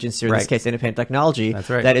independent agency, or in this case, independent technology.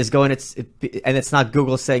 That's right. That is going, and it's not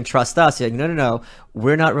Google saying, trust us. You're like, no,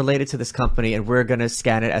 we're not related to this company, and we're going to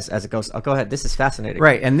scan it as it goes. Oh, go ahead. This is fascinating.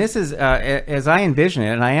 Right, and this is, as I envision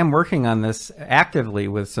it, and I am working on this actively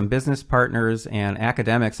with some business partners and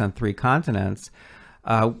academics on 3 continents.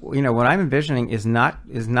 You know, what I'm envisioning is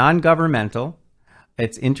non-governmental,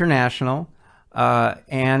 it's international,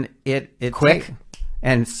 and it quick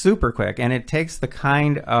and super quick, and it takes the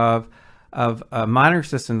kind of monitoring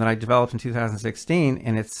system that I developed in 2016,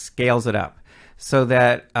 and it scales it up so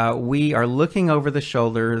that we are looking over the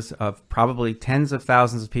shoulders of probably tens of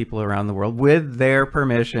thousands of people around the world with their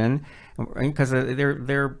permission, because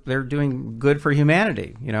they're doing good for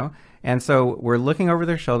humanity, you know. And so we're looking over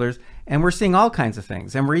their shoulders, and we're seeing all kinds of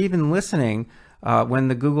things. And we're even listening when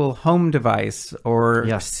the Google Home device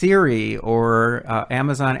or Siri or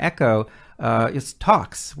Amazon Echo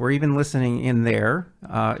talks. We're even listening in there,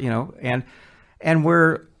 you know, and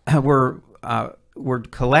we're we're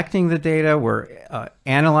collecting the data, we're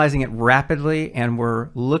analyzing it rapidly, and we're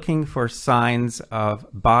looking for signs of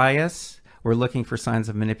bias. We're looking for signs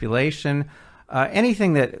of manipulation,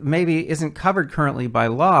 anything that maybe isn't covered currently by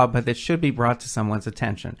law, but that should be brought to someone's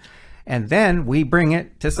attention. And then we bring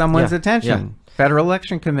it to someone's attention. Federal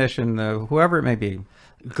Election Commission, whoever it may be.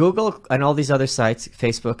 Google and all these other sites,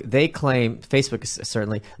 Facebook, they claim, Facebook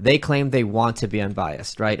certainly, they claim they want to be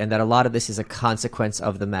unbiased, right? And that a lot of this is a consequence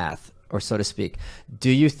of the math, or so to speak. Do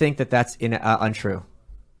you think that that's untrue?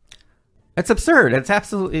 It's absurd. It's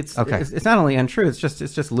absolutely, it's not only untrue, it's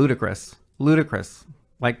just ludicrous. Ludicrous.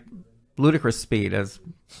 Like ludicrous speed as...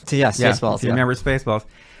 Spaceballs. If you remember Spaceballs.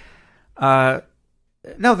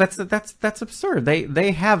 No, that's absurd.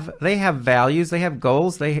 They have values, they have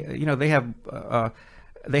goals, they have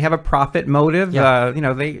a profit motive.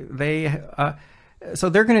 So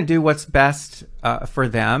they're going to do what's best for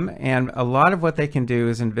them, and a lot of what they can do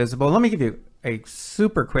is invisible. Let me give you a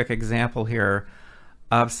super quick example here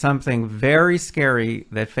of something very scary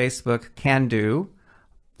that Facebook can do,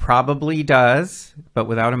 probably does, but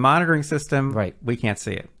without a monitoring system, we can't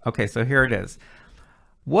see it. Okay, so here it is.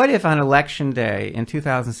 What if on election day in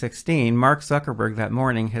 2016, Mark Zuckerberg that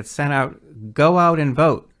morning had sent out "Go out and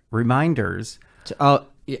vote" reminders?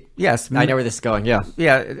 Yes, I know where this is going.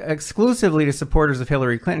 Yeah, exclusively to supporters of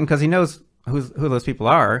Hillary Clinton because he knows who those people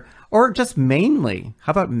are, or just mainly.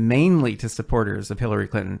 How about mainly to supporters of Hillary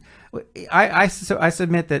Clinton? I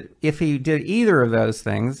submit that if he did either of those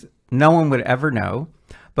things, no one would ever know.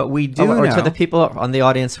 But we do know. Or to the people on the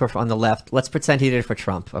audience who are on the left, let's pretend he did it for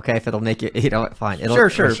Trump, okay? If it'll make it, fine.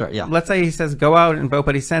 Sure. Yeah. Let's say he says go out and vote,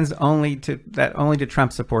 but he sends only to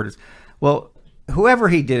Trump supporters. Well, whoever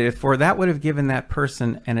he did it for, that would have given that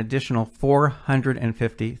person an additional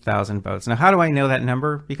 450,000 votes. Now, how do I know that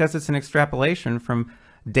number? Because it's an extrapolation from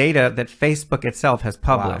data that Facebook itself has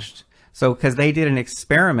published. Wow. So, because they did an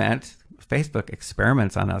experiment, Facebook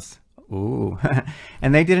experiments on us. Ooh,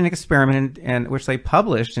 and they did an experiment in which they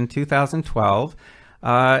published in 2012,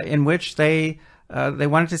 in which they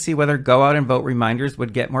wanted to see whether go out and vote reminders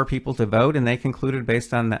would get more people to vote, and they concluded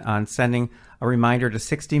based on sending a reminder to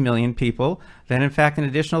 60 million people, that in fact an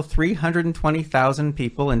additional 320,000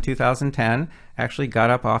 people in 2010 actually got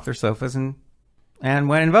up off their sofas and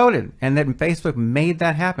went and voted, and then Facebook made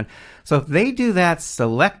that happen. So if they do that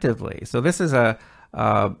selectively, so this is a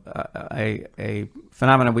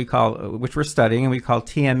phenomenon which we're studying, and we call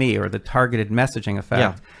TME, or the targeted messaging effect.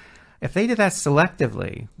 Yeah. If they did that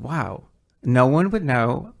selectively, wow, no one would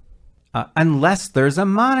know unless there's a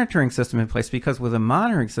monitoring system in place, because with a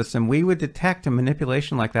monitoring system, we would detect a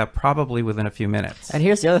manipulation like that probably within a few minutes. And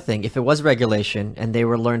here's the other thing. If it was regulation and they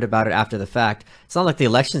were learned about it after the fact, it's not like the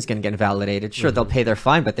election's going to get invalidated. Sure, they'll pay their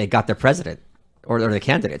fine, but they got their president. Or the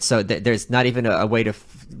candidate. So there's not even a way to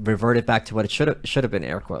revert it back to what it should have been,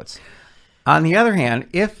 air quotes. On the other hand,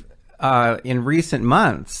 if in recent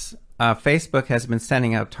months, Facebook has been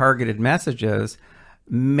sending out targeted messages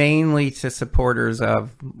mainly to supporters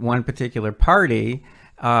of one particular party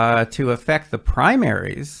to affect the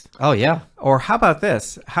primaries. Oh, yeah. Or how about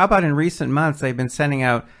this? How about in recent months, they've been sending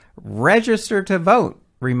out register to vote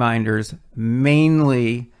reminders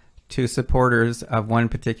mainly to supporters of one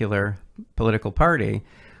particular political party.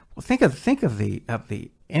 Well, think of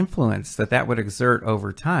the influence that would exert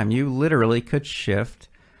over time. You literally could shift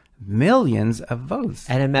millions of votes.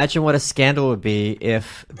 And imagine what a scandal would be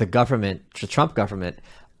if the Trump government,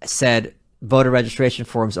 said voter registration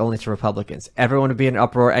forms only to Republicans. Everyone would be in an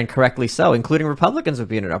uproar, and correctly so, including Republicans would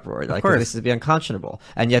be in an uproar. Like, this would be unconscionable.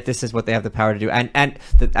 And yet this is what they have the power to do. And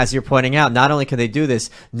as you're pointing out, not only can they do this,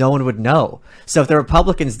 no one would know. So if the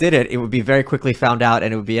Republicans did it, it would be very quickly found out,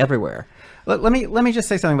 and it would be everywhere. Let me just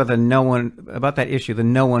say something about that issue, the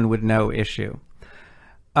no one would know issue.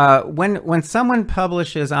 When someone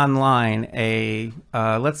publishes online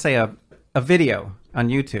let's say a video on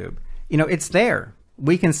YouTube, it's there.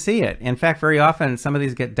 We can see it. In fact, very often some of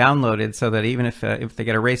these get downloaded so that even if they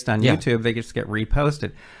get erased on YouTube, they just get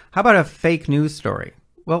reposted. How about a fake news story?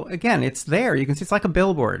 Well, again, it's there. You can see it's like a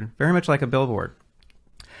billboard, very much like a billboard.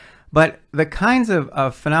 But the kinds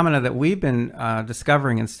of phenomena that we've been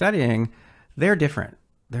discovering and studying, they're different.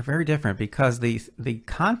 They're very different because the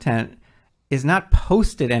content is not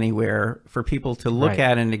posted anywhere for people to look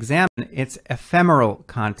at and examine. It's ephemeral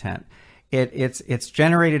content. It's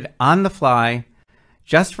generated on the fly,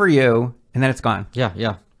 just for you, and then it's gone.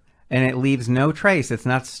 Yeah. And it leaves no trace. It's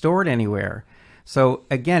not stored anywhere. So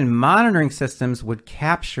again, monitoring systems would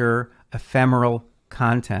capture ephemeral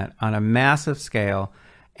content on a massive scale,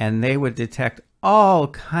 and they would detect all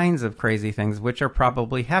kinds of crazy things which are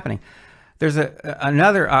probably happening. There's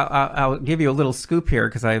another. I'll give you a little scoop here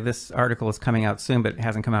because this article is coming out soon, but it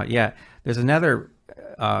hasn't come out yet. There's another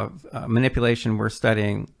manipulation we're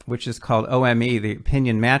studying, which is called OME, the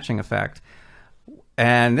opinion matching effect.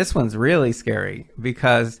 And this one's really scary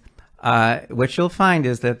because what you'll find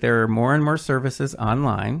is that there are more and more services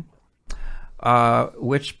online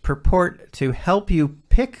which purport to help you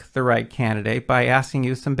pick the right candidate by asking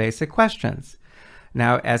you some basic questions.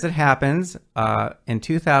 Now, as it happens, in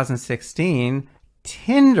 2016,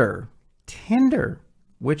 Tinder,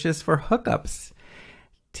 which is for hookups,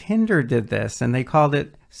 Tinder did this, and they called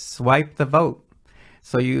it "Swipe the Vote."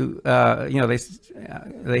 So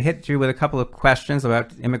they hit you with a couple of questions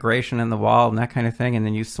about immigration and the wall and that kind of thing, and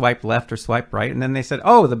then you swipe left or swipe right, and then they said,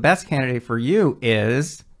 "Oh, the best candidate for you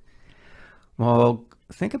is," well,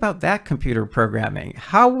 think about that computer programming.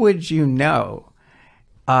 How would you know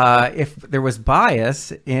if there was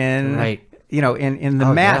bias in in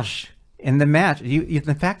the match? Yeah. In the match,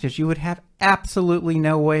 the fact is, you would have absolutely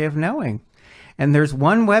no way of knowing. And there's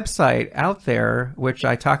one website out there which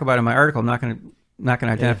I talk about in my article. I'm not going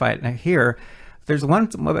to identify it here. There's one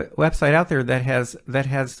website out there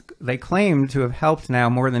that they claim to have helped now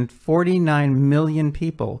more than 49 million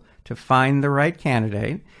people to find the right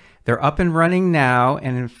candidate. They're up and running now,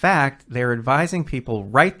 and in fact, they're advising people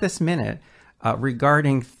right this minute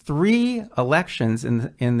regarding 3 elections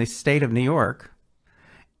in the state of New York.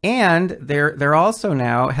 And they're also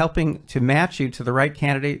now helping to match you to the right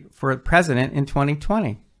candidate for president in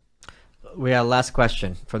 2020. We have a last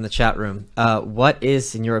question from the chat room. What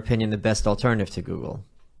is, in your opinion, the best alternative to Google?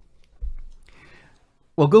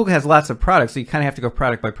 Well, Google has lots of products, so you kind of have to go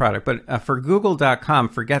product by product. But for Google.com,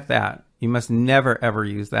 forget that. You must never, ever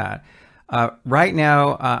use that. Right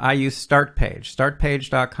now, I use StartPage.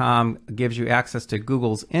 StartPage.com gives you access to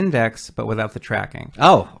Google's index, but without the tracking.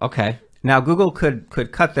 Oh, okay. Now, Google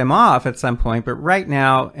could cut them off at some point, but right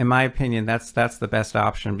now, in my opinion, that's the best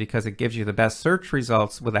option because it gives you the best search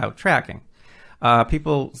results without tracking.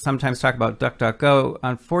 People sometimes talk about DuckDuckGo.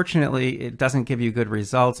 Unfortunately, it doesn't give you good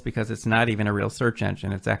results because it's not even a real search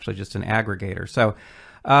engine. It's actually just an aggregator. So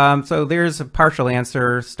there's a partial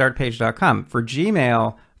answer, startpage.com. For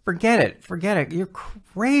Gmail, forget it. You're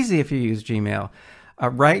crazy if you use Gmail.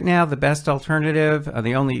 Right now, the best alternative,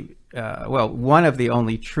 one of the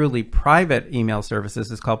only truly private email services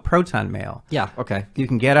is called Proton Mail. Yeah, okay. You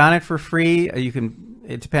can get on it for free. You can,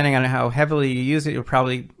 depending on how heavily you use it, you'll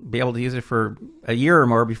probably be able to use it for a year or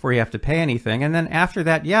more before you have to pay anything. And then after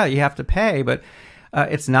that, yeah, you have to pay, but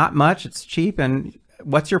it's not much. It's cheap. And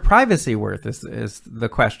what's your privacy worth is the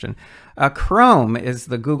question. Chrome is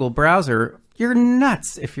the Google browser. You're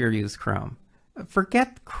nuts if you use Chrome.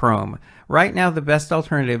 Forget Chrome. Right now, the best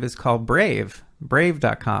alternative is called Brave,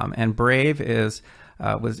 Brave.com, and Brave is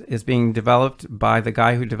being developed by the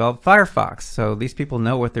guy who developed Firefox. So these people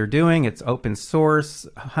know what they're doing. It's open source.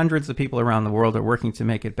 Hundreds of people around the world are working to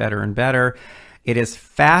make it better and better. It is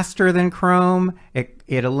faster than Chrome. It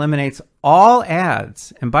eliminates all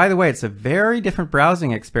ads. And by the way, it's a very different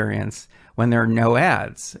browsing experience when there are no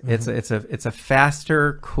ads. Mm-hmm. It's a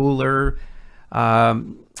faster, cooler.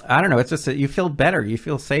 I don't know. It's just that you feel better. You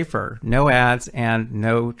feel safer. No ads and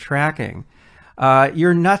no tracking.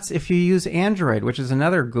 You're nuts if you use Android, which is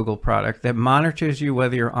another Google product that monitors you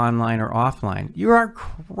whether you're online or offline. You are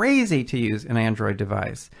crazy to use an Android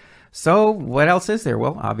device. So what else is there?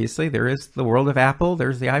 Well, obviously there is the world of Apple.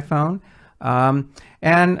 There's the iPhone.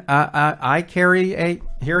 And I carry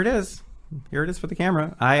here it is. Here it is for the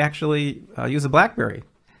camera. I actually use a BlackBerry,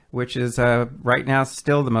 which is right now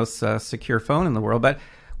still the most secure phone in the world. But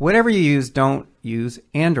whatever you use, don't use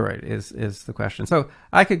Android is the question. So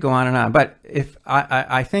I could go on and on. But if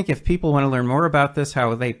I think if people want to learn more about this,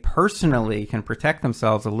 how they personally can protect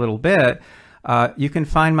themselves a little bit, you can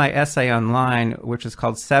find my essay online, which is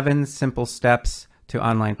called 7 Simple Steps to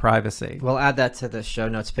Online Privacy. We'll add that to the show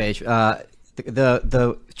notes page.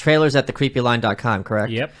 The trailer's at thecreepyline.com,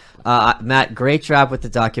 correct? Yep. Matt, great job with the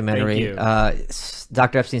documentary. Thank you.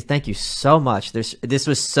 Dr. Epstein, thank you so much. This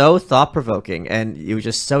was so thought-provoking, and it was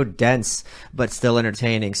just so dense, but still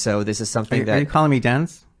entertaining. So this is something Are you calling me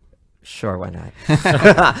dense? Sure, why not?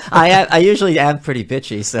 I usually am pretty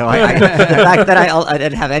bitchy, so the fact that I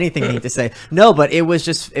didn't have anything neat to say. No, but it was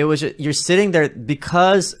just you're sitting there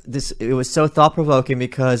because it was so thought provoking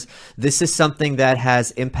because this is something that has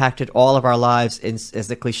impacted all of our lives as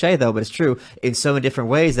a cliche though, but it's true in so many different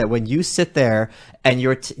ways that when you sit there and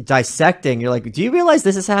you're dissecting, you're like, do you realize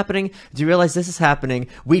this is happening? Do you realize this is happening?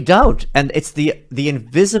 We don't, and it's the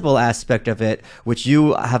invisible aspect of it which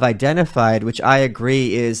you have identified, which I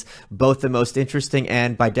agree is both the most interesting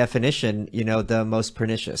and by definition, the most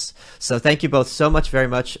pernicious. So thank you both so much, very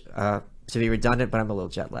much. to be redundant, but I'm a little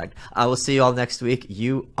jet lagged. I will see you all next week.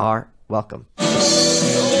 You are welcome.